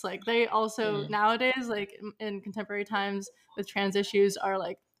feminists. Like they also nowadays, like in contemporary times with trans issues, are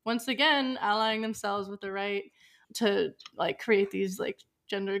like once again allying themselves with the right to like create these like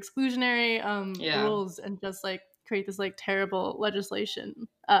gender exclusionary rules and just like create this like terrible legislation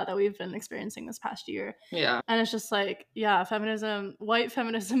that we've been experiencing this past year. Yeah. And it's just like, yeah, feminism, white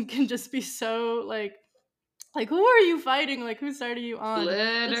feminism can just be so like who are you fighting? Like whose side are you on?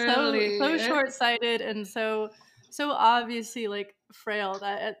 Literally. So short-sighted and so obviously like frail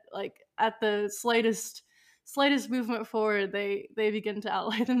that at the slightest movement forward they begin to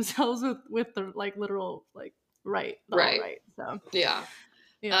ally themselves with the like literal like right. So yeah.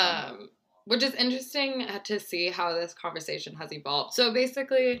 Which is interesting to see how this conversation has evolved. So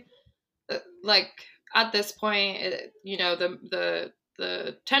basically, like at this point, you know, the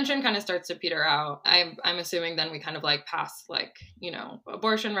tension kind of starts to peter out. I'm assuming then we kind of like pass like, you know,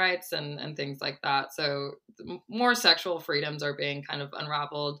 abortion rights and things like that. So more sexual freedoms are being kind of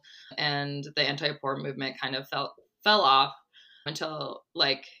unraveled, and the anti-porn movement kind of fell off until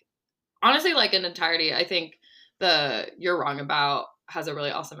like, honestly, like in entirety. I think You're Wrong About has a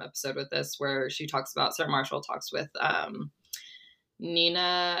really awesome episode with this where she talks about, Sarah Marshall talks with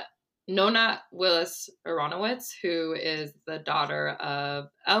Nona Willis Aronowitz, who is the daughter of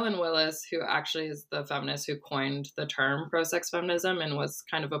Ellen Willis, who actually is the feminist who coined the term pro-sex feminism and was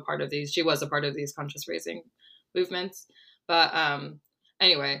kind of a part of these conscious raising movements. But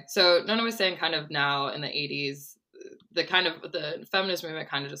anyway, so Nona was saying kind of now in the 80s, the feminist movement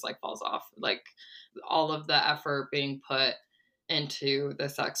kind of just like falls off. Like all of the effort being put into the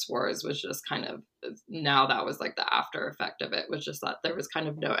sex wars was just kind of, now that was like the after effect of it, was just that there was kind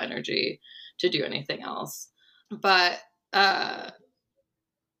of no energy to do anything else. But it's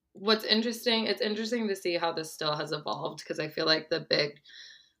interesting to see how this still has evolved, because I feel like the big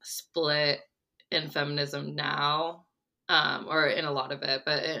split in feminism now, or in a lot of it,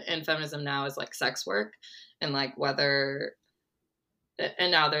 but in feminism now is like sex work, and like whether, and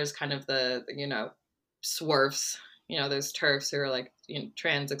now there's kind of the you know, swerfs, you know, there's TERFs who are like, you know,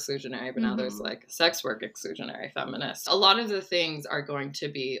 trans exclusionary, but now there's like sex work exclusionary feminists. A lot of the things are going to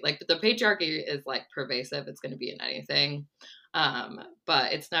be like, the patriarchy is like pervasive. It's going to be in anything.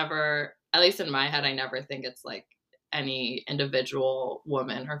 But it's never, at least in my head, I never think it's like any individual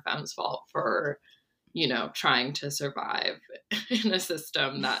woman or femme's fault for, you know, trying to survive in a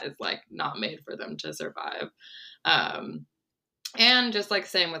system that is like not made for them to survive. And just like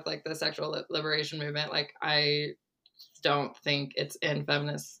same with like the sexual liberation movement, like I don't think it's in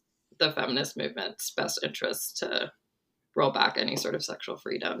the feminist movement's best interest to roll back any sort of sexual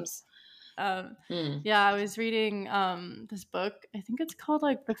freedoms. Yeah, I was reading this book. I think it's called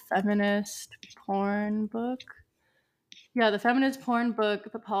like The Feminist Porn Book. Yeah, The Feminist Porn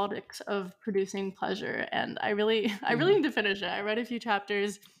Book, The Politics of Producing Pleasure. And I really need to finish it. I read a few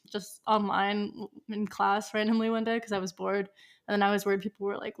chapters just online in class randomly one day because I was bored. And then I was worried people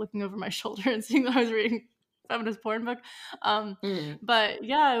were like looking over my shoulder and seeing that I was reading feminist porn book. But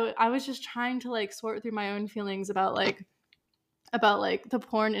yeah, I was just trying to like sort through my own feelings about like about like the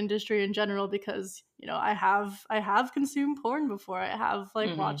porn industry in general, because I have consumed porn before. I have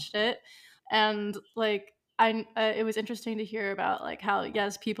like watched it, and like it was interesting to hear about like how,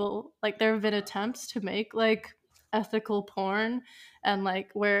 yes, people, like, there have been attempts to make like ethical porn, and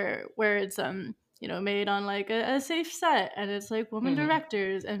like where it's made on like a safe set, and it's like women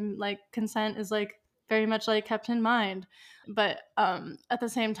directors, and like consent is like very much like kept in mind. But at the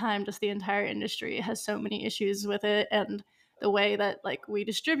same time, just the entire industry has so many issues with it, and the way that like we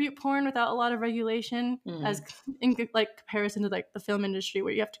distribute porn without a lot of regulation, as in like comparison to like the film industry,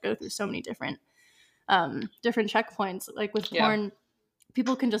 where you have to go through so many different checkpoints. Like with porn,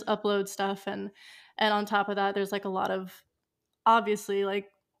 people can just upload stuff, and on top of that, there's like a lot of, obviously, like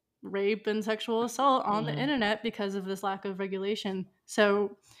rape and sexual assault on the internet because of this lack of regulation.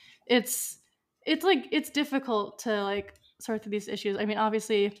 So it's like it's difficult to like sort through these issues. I mean,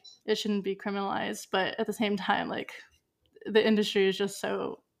 obviously it shouldn't be criminalized, but at the same time, like, the industry is just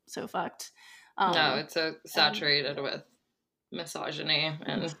so fucked. No, it's so saturated with misogyny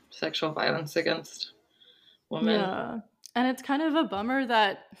and sexual violence against women. Yeah, and it's kind of a bummer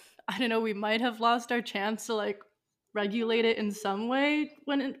that, I don't know, we might have lost our chance to like regulate it in some way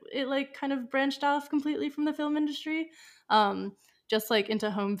when it like kind of branched off completely from the film industry, just like into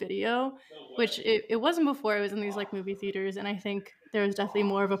home video, which it wasn't before. It was in these like movie theaters, and I think there was definitely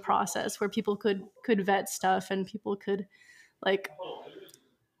more of a process where people could vet stuff, and people could like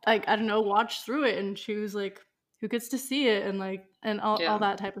I don't know, watch through it and choose like who gets to see it, and like all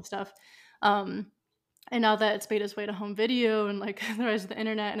that type of stuff. And now that it's made its way to home video and like the rise of the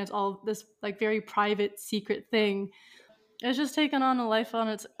internet, and it's all this like very private, secret thing, it's just taken on a life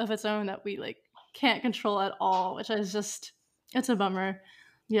of its own that we like can't control at all, which is just, it's a bummer.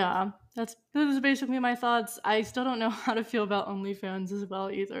 Yeah, this is basically my thoughts. I still don't know how to feel about OnlyFans as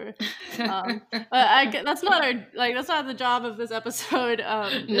well either. But that's not that's not the job of this episode.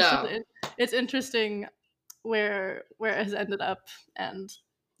 No, it's interesting where it has ended up, and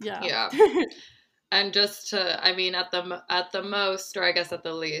yeah. And just to, I mean, at the most, or I guess at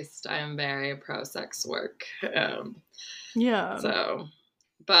the least, I am very pro sex work. So,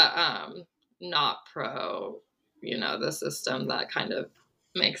 but not pro, the system that kind of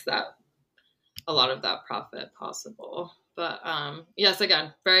makes that, a lot of that profit possible. But yes,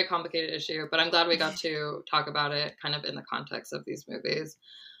 again, very complicated issue, but I'm glad we got to talk about it kind of in the context of these movies.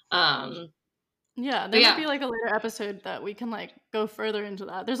 Yeah, there might be like a later episode that we can like go further into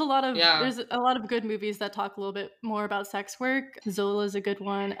that. There's a lot of good movies that talk a little bit more about sex work. Zola is a good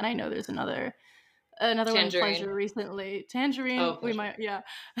one, and I know there's another one, Pleasure, recently. Tangerine. Oh, we might,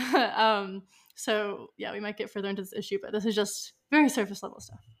 so yeah, we might get further into this issue, but this is just very surface level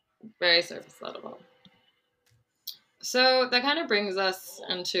stuff. Very surface level. So that kind of brings us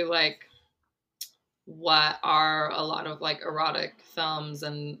into like what are a lot of like erotic films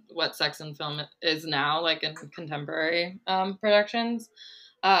and what sex in film is now, like in contemporary productions.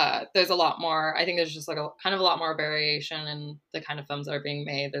 There's a lot more. I think there's just like a kind of a lot more variation in the kind of films that are being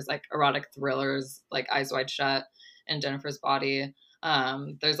made. There's like erotic thrillers like Eyes Wide Shut and Jennifer's Body.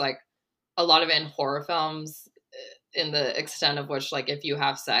 There's like a lot of it in horror films, in the extent of which, like, if you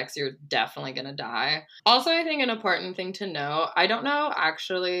have sex, you're definitely gonna die. Also, I think an important thing to know, I don't know,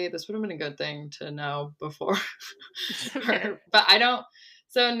 actually, this would have been a good thing to know before. Okay. But I don't.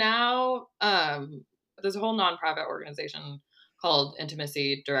 So now there's a whole nonprofit organization called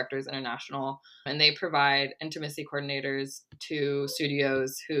Intimacy Directors International, and they provide intimacy coordinators to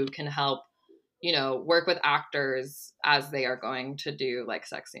studios who can help, work with actors as they are going to do like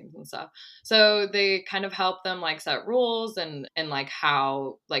sex scenes and stuff. So they kind of help them like set rules and like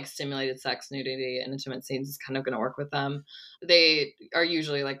how like stimulated sex, nudity, and intimate scenes is kind of going to work with them. They are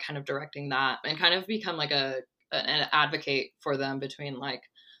usually like kind of directing that and kind of become like an advocate for them between like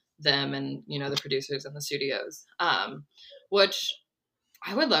them and, the producers and the studios, which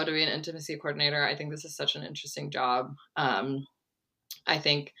I would love to be an intimacy coordinator. I think this is such an interesting job. I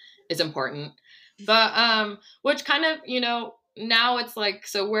think is important. But which kind of, now it's like,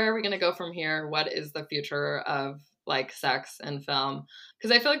 so where are we going to go from here? What is the future of like sex and film?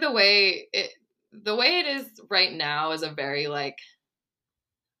 Because I feel like the way it is right now is a very like,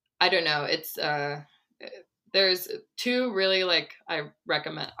 I don't know, it's there's two really like I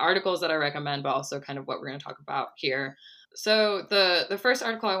recommend articles that I recommend, but also kind of what we're going to talk about here. So the first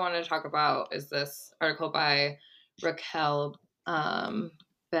article I wanted to talk about is this article by Raquel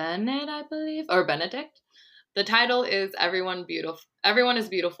Bennett, I believe, or Benedict. The title is Everyone is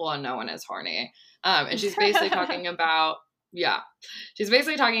Beautiful and No One is Horny. And she's basically talking about,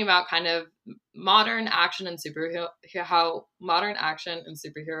 kind of modern action and how modern action and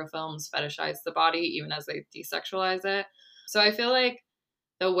superhero films fetishize the body even as they desexualize it. So I feel like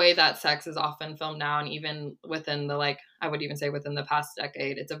the way that sex is often filmed now, and even within the, like, I would even say within the past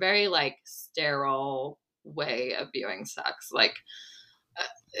decade, it's a very, like, sterile way of viewing sex. Like,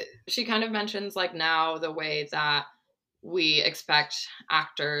 she kind of mentions, like, now the way that we expect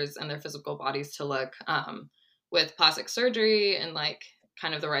actors and their physical bodies to look, with plastic surgery and, like,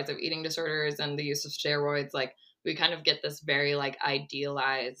 kind of the rise of eating disorders and the use of steroids. Like, we kind of get this very, like,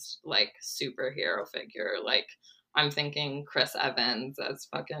 idealized, like, superhero figure. Like, I'm thinking Chris Evans as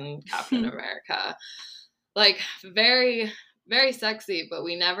fucking Captain America. Like, very, very sexy, but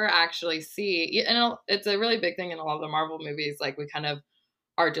we never actually see, and it's a really big thing in a lot of the Marvel movies. Like, we kind of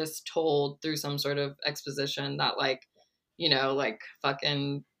are just told through some sort of exposition that, like, you know, like,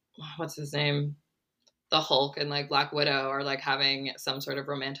 fucking, what's his name? The Hulk and, like, Black Widow are, like, having some sort of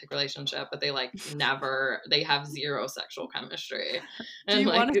romantic relationship, but they, like, they have zero sexual chemistry. Do you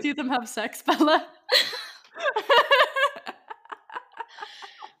want to see them have sex, Bella?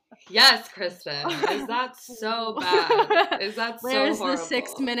 Yes, Kristen. Is that so bad? Is that so Where's horrible? the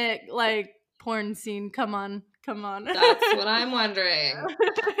 6-minute, like, porn scene? Come on. That's what I'm wondering.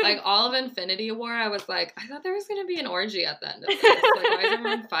 Like, all of Infinity War, I was like, I thought there was going to be an orgy at the end of this. Like, why is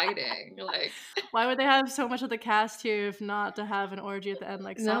everyone fighting? Like, why would they have so much of the cast here if not to have an orgy at the end,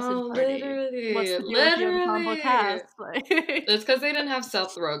 like Sausage Party? Literally. What's the deal with the ensemble cast? Like, it's because they didn't have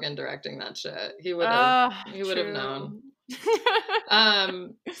Seth Rogen directing that shit. He would have known.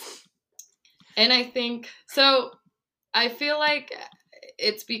 And I think, so I feel like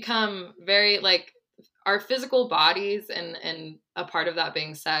it's become very, like, our physical bodies and a part of that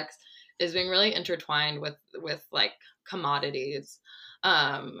being sex is being really intertwined with like commodities.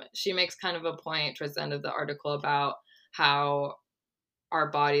 She makes kind of a point towards the end of the article about how our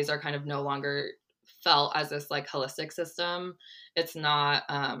bodies are kind of no longer felt as this, like, holistic system. It's not,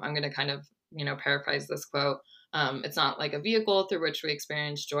 I'm going to kind of, you know, paraphrase this quote. It's not like a vehicle through which we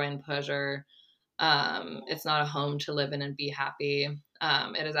experience joy and pleasure. It's not a home to live in and be happy.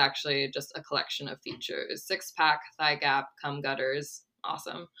 It is actually just a collection of features: 6-pack, thigh gap, cum gutters.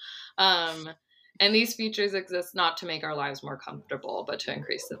 Awesome. And these features exist not to make our lives more comfortable, but to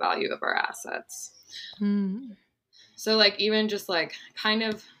increase the value of our assets. So, like, even just, like, kind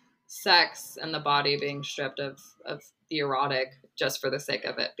of sex and the body being stripped of the erotic just for the sake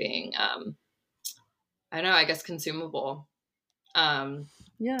of it being, I don't know, I guess consumable.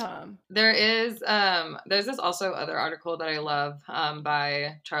 Yeah. There's this also other article that I love,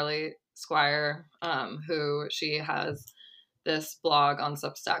 by Charlie Squire, who she has this blog on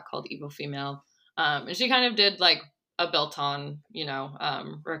Substack called Evil Female. And she kind of did, like, a built on, you know,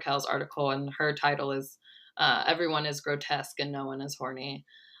 Raquel's article, and her title is, Everyone is Grotesque and No One is Horny.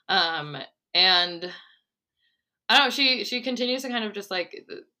 And I don't know, she continues to kind of just, like,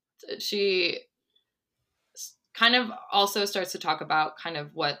 she kind of also starts to talk about kind of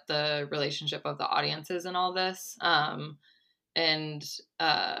what the relationship of the audience is in all this, and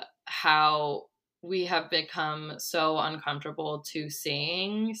how we have become so uncomfortable to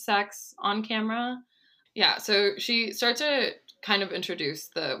seeing sex on camera. Yeah, so she starts to kind of introduce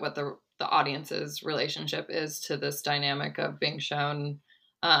what the audience's relationship is to this dynamic of being shown,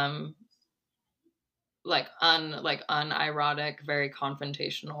 like unirotic, very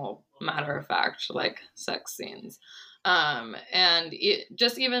confrontational, matter of fact, like, sex scenes. And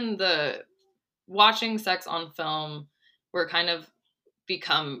just even the watching sex on film, we're kind of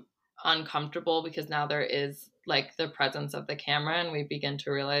become uncomfortable because now there is, like, the presence of the camera, and we begin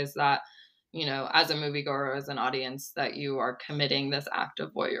to realize that, you know, as a moviegoer, as an audience, that you are committing this act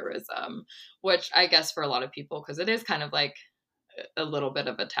of voyeurism, which I guess for a lot of people, because it is kind of like a little bit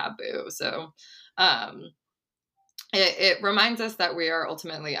of a taboo. So it reminds us that we are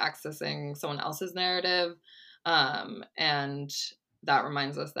ultimately accessing someone else's narrative, and that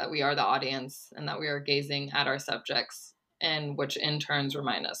reminds us that we are the audience and that we are gazing at our subjects, and which in turns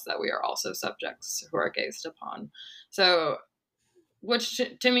remind us that we are also subjects who are gazed upon. So, which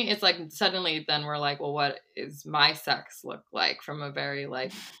to me, it's like suddenly then we're like, well, what is my sex look like from a very,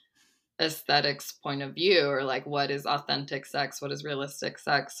 like, aesthetics point of view, or, like, what is authentic sex? What is realistic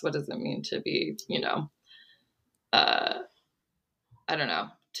sex? What does it mean to be, you know, I don't know,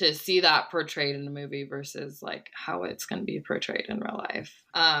 to see that portrayed in a movie versus, like, how it's going to be portrayed in real life.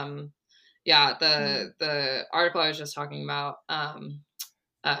 Yeah, the article I was just talking about,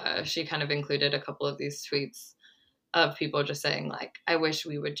 she kind of included a couple of these tweets of people just saying, like, I wish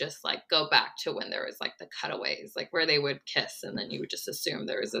we would just, like, go back to when there was, like, the cutaways, like, where they would kiss and then you would just assume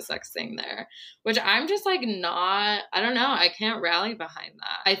there was a sex thing there, which I'm just, like, not, I don't know, I can't rally behind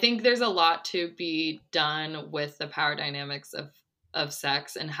that. I think there's a lot to be done with the power dynamics of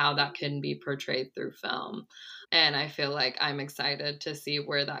sex and how that can be portrayed through film. And I feel like I'm excited to see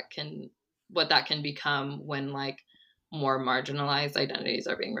what that can become when like more marginalized identities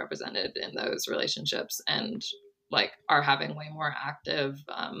are being represented in those relationships and like are having way more active,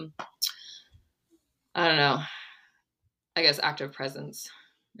 I don't know, I guess active presence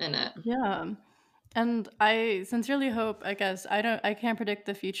in it. Yeah. And I sincerely hope, I guess, I can't predict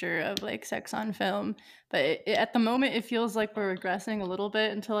the future of like sex on film, but at the moment it feels like we're regressing a little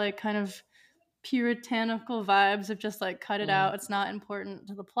bit into like kind of puritanical vibes of just like cut it out. It's not important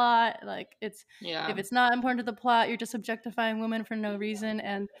to the plot. Like if it's not important to the plot, you're just objectifying women for no reason.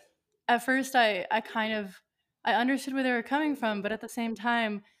 And at first I kind of I understood where they were coming from, but at the same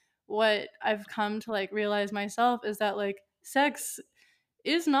time, what I've come to like realize myself is that like sex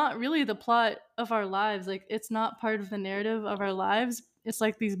is not really the plot of our lives. Like it's not part of the narrative of our lives. It's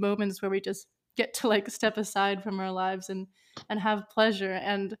like these moments where we just get to like step aside from our lives and have pleasure.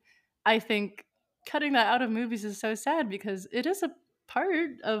 And I think cutting that out of movies is so sad because it is a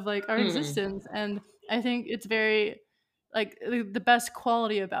part of like our existence. And I think it's very like the best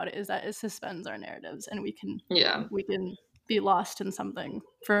quality about it is that it suspends our narratives and we can be lost in something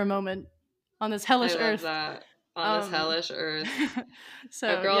for a moment on this hellish I love earth. that. On this hellish earth.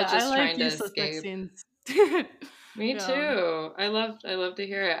 So a girl yeah, I just like trying to useless sex escape. scenes. Me Yeah. too. I love to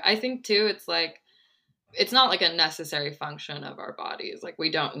hear it. I think too it's like it's not like a necessary function of our bodies. Like we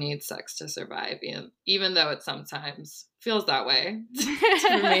don't need sex to survive, even though it sometimes feels that way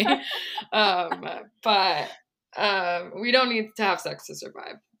to me. But we don't need to have sex to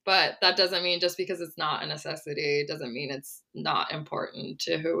survive. But that doesn't mean just because it's not a necessity, doesn't mean it's not important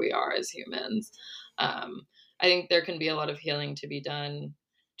to who we are as humans. I think there can be a lot of healing to be done.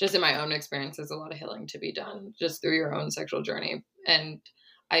 Just in my own experience, there's a lot of healing to be done just through your own sexual journey. And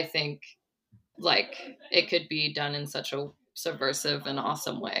I think like it could be done in such a subversive and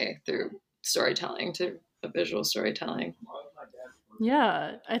awesome way through storytelling, to a visual storytelling.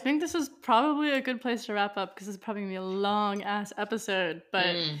 Yeah, I think this is probably a good place to wrap up because it's probably gonna be a long ass episode.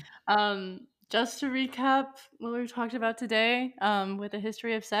 But just to recap what we talked about today, with the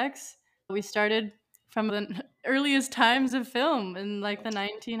history of sex, we started from the earliest times of film in like the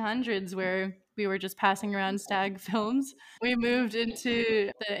 1900s where we were just passing around stag films. We moved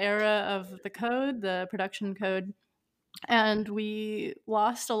into the era of the code, the production code, and we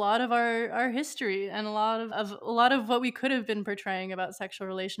lost a lot of our history and a lot of what we could have been portraying about sexual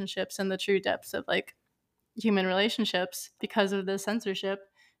relationships and the true depths of like human relationships because of the censorship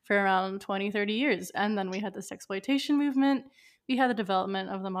for around 20-30 years. And then we had this exploitation movement, we had the development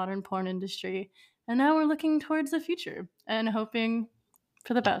of the modern porn industry, and now we're looking towards the future and hoping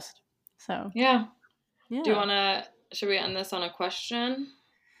for the best. So yeah. yeah, Should we end this on a question?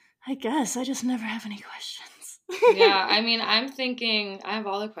 I guess I just never have any questions. Yeah, I mean, I'm thinking I have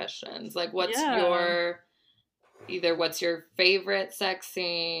all the questions. Like what's your favorite sex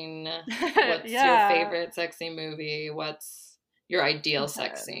scene? What's your favorite sex scene movie? What's your ideal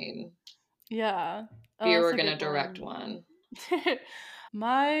sex scene? Yeah. If you were going to direct one.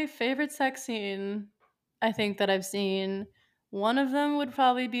 My favorite sex scene, I think that I've seen, one of them would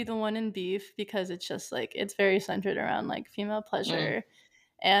probably be the one in Beef because it's just like it's very centered around like female pleasure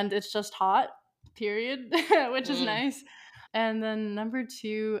and it's just hot, period, which is nice. And then number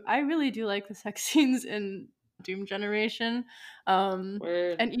two, I really do like the sex scenes in Doom Generation. And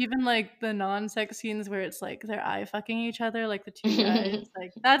even like the non-sex scenes where it's like they're eye fucking each other, like the two guys,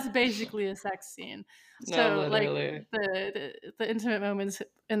 like that's basically a sex scene. So like the intimate moments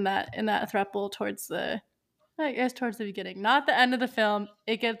in that throuple towards the, I guess towards the beginning, not the end of the film.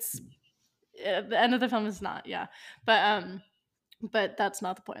 It gets the end of the film is not, yeah, but that's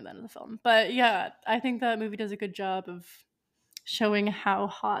not the point of the end of the film. But yeah, I think that movie does a good job of showing how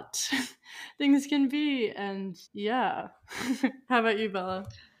hot things can be. And yeah. How about you, Bella?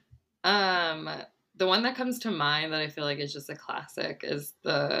 The one that comes to mind that I feel like is just a classic is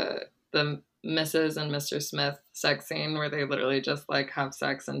the Mrs. and Mr. Smith sex scene where they literally just like have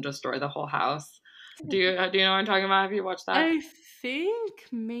sex and destroy the whole house. Do you know what I'm talking about? Have you watched that? I think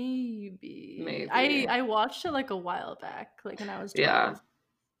maybe. I watched it like a while back, like when I was 12. Yeah.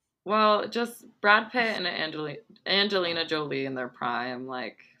 Well, just Brad Pitt and Angelina Jolie in their prime,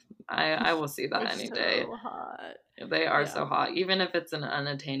 like I will see that any day. So hot. They are so hot. Even if it's an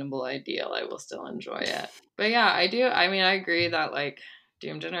unattainable ideal, I will still enjoy it. But yeah, I do. I mean, I agree that like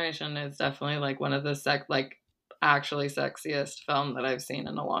Doom Generation is definitely like one of the actually sexiest film that I've seen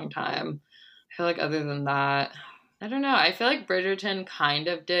in a long time. I feel like other than that, I don't know. I feel like Bridgerton kind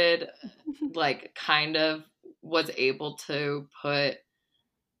of was able to put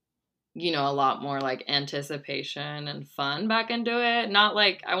you know, a lot more like anticipation and fun back into it. Not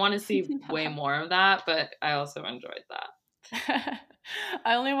like I want to see way more of that, but I also enjoyed that.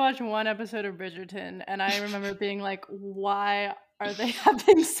 I only watched one episode of Bridgerton, and I remember being like, why are they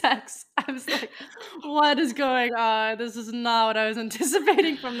having sex? I was like, what is going on? This is not what I was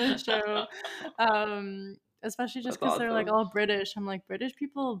anticipating from this show. Especially just because they're like all British. I'm like, British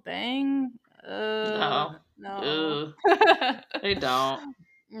people bang? No. No. They don't.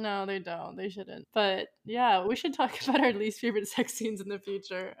 No, they don't. They shouldn't. But yeah, we should talk about our least favorite sex scenes in the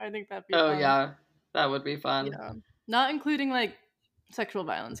future. I think that'd be fun. Oh, yeah. That would be fun. Yeah. Not including like sexual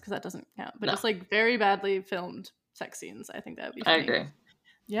violence, because that doesn't count. But just like very badly filmed sex scenes. I think that would be funny. I agree.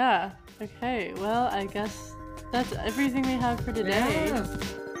 Yeah. Okay. Well, I guess that's everything we have for today. Yeah.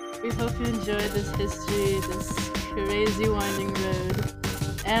 We hope you enjoyed this history, this crazy winding road.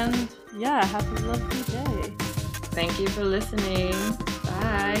 And yeah, have a lovely day. Thank you for listening.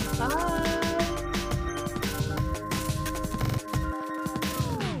 Bye. Bye.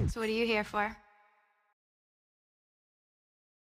 So what are you here for?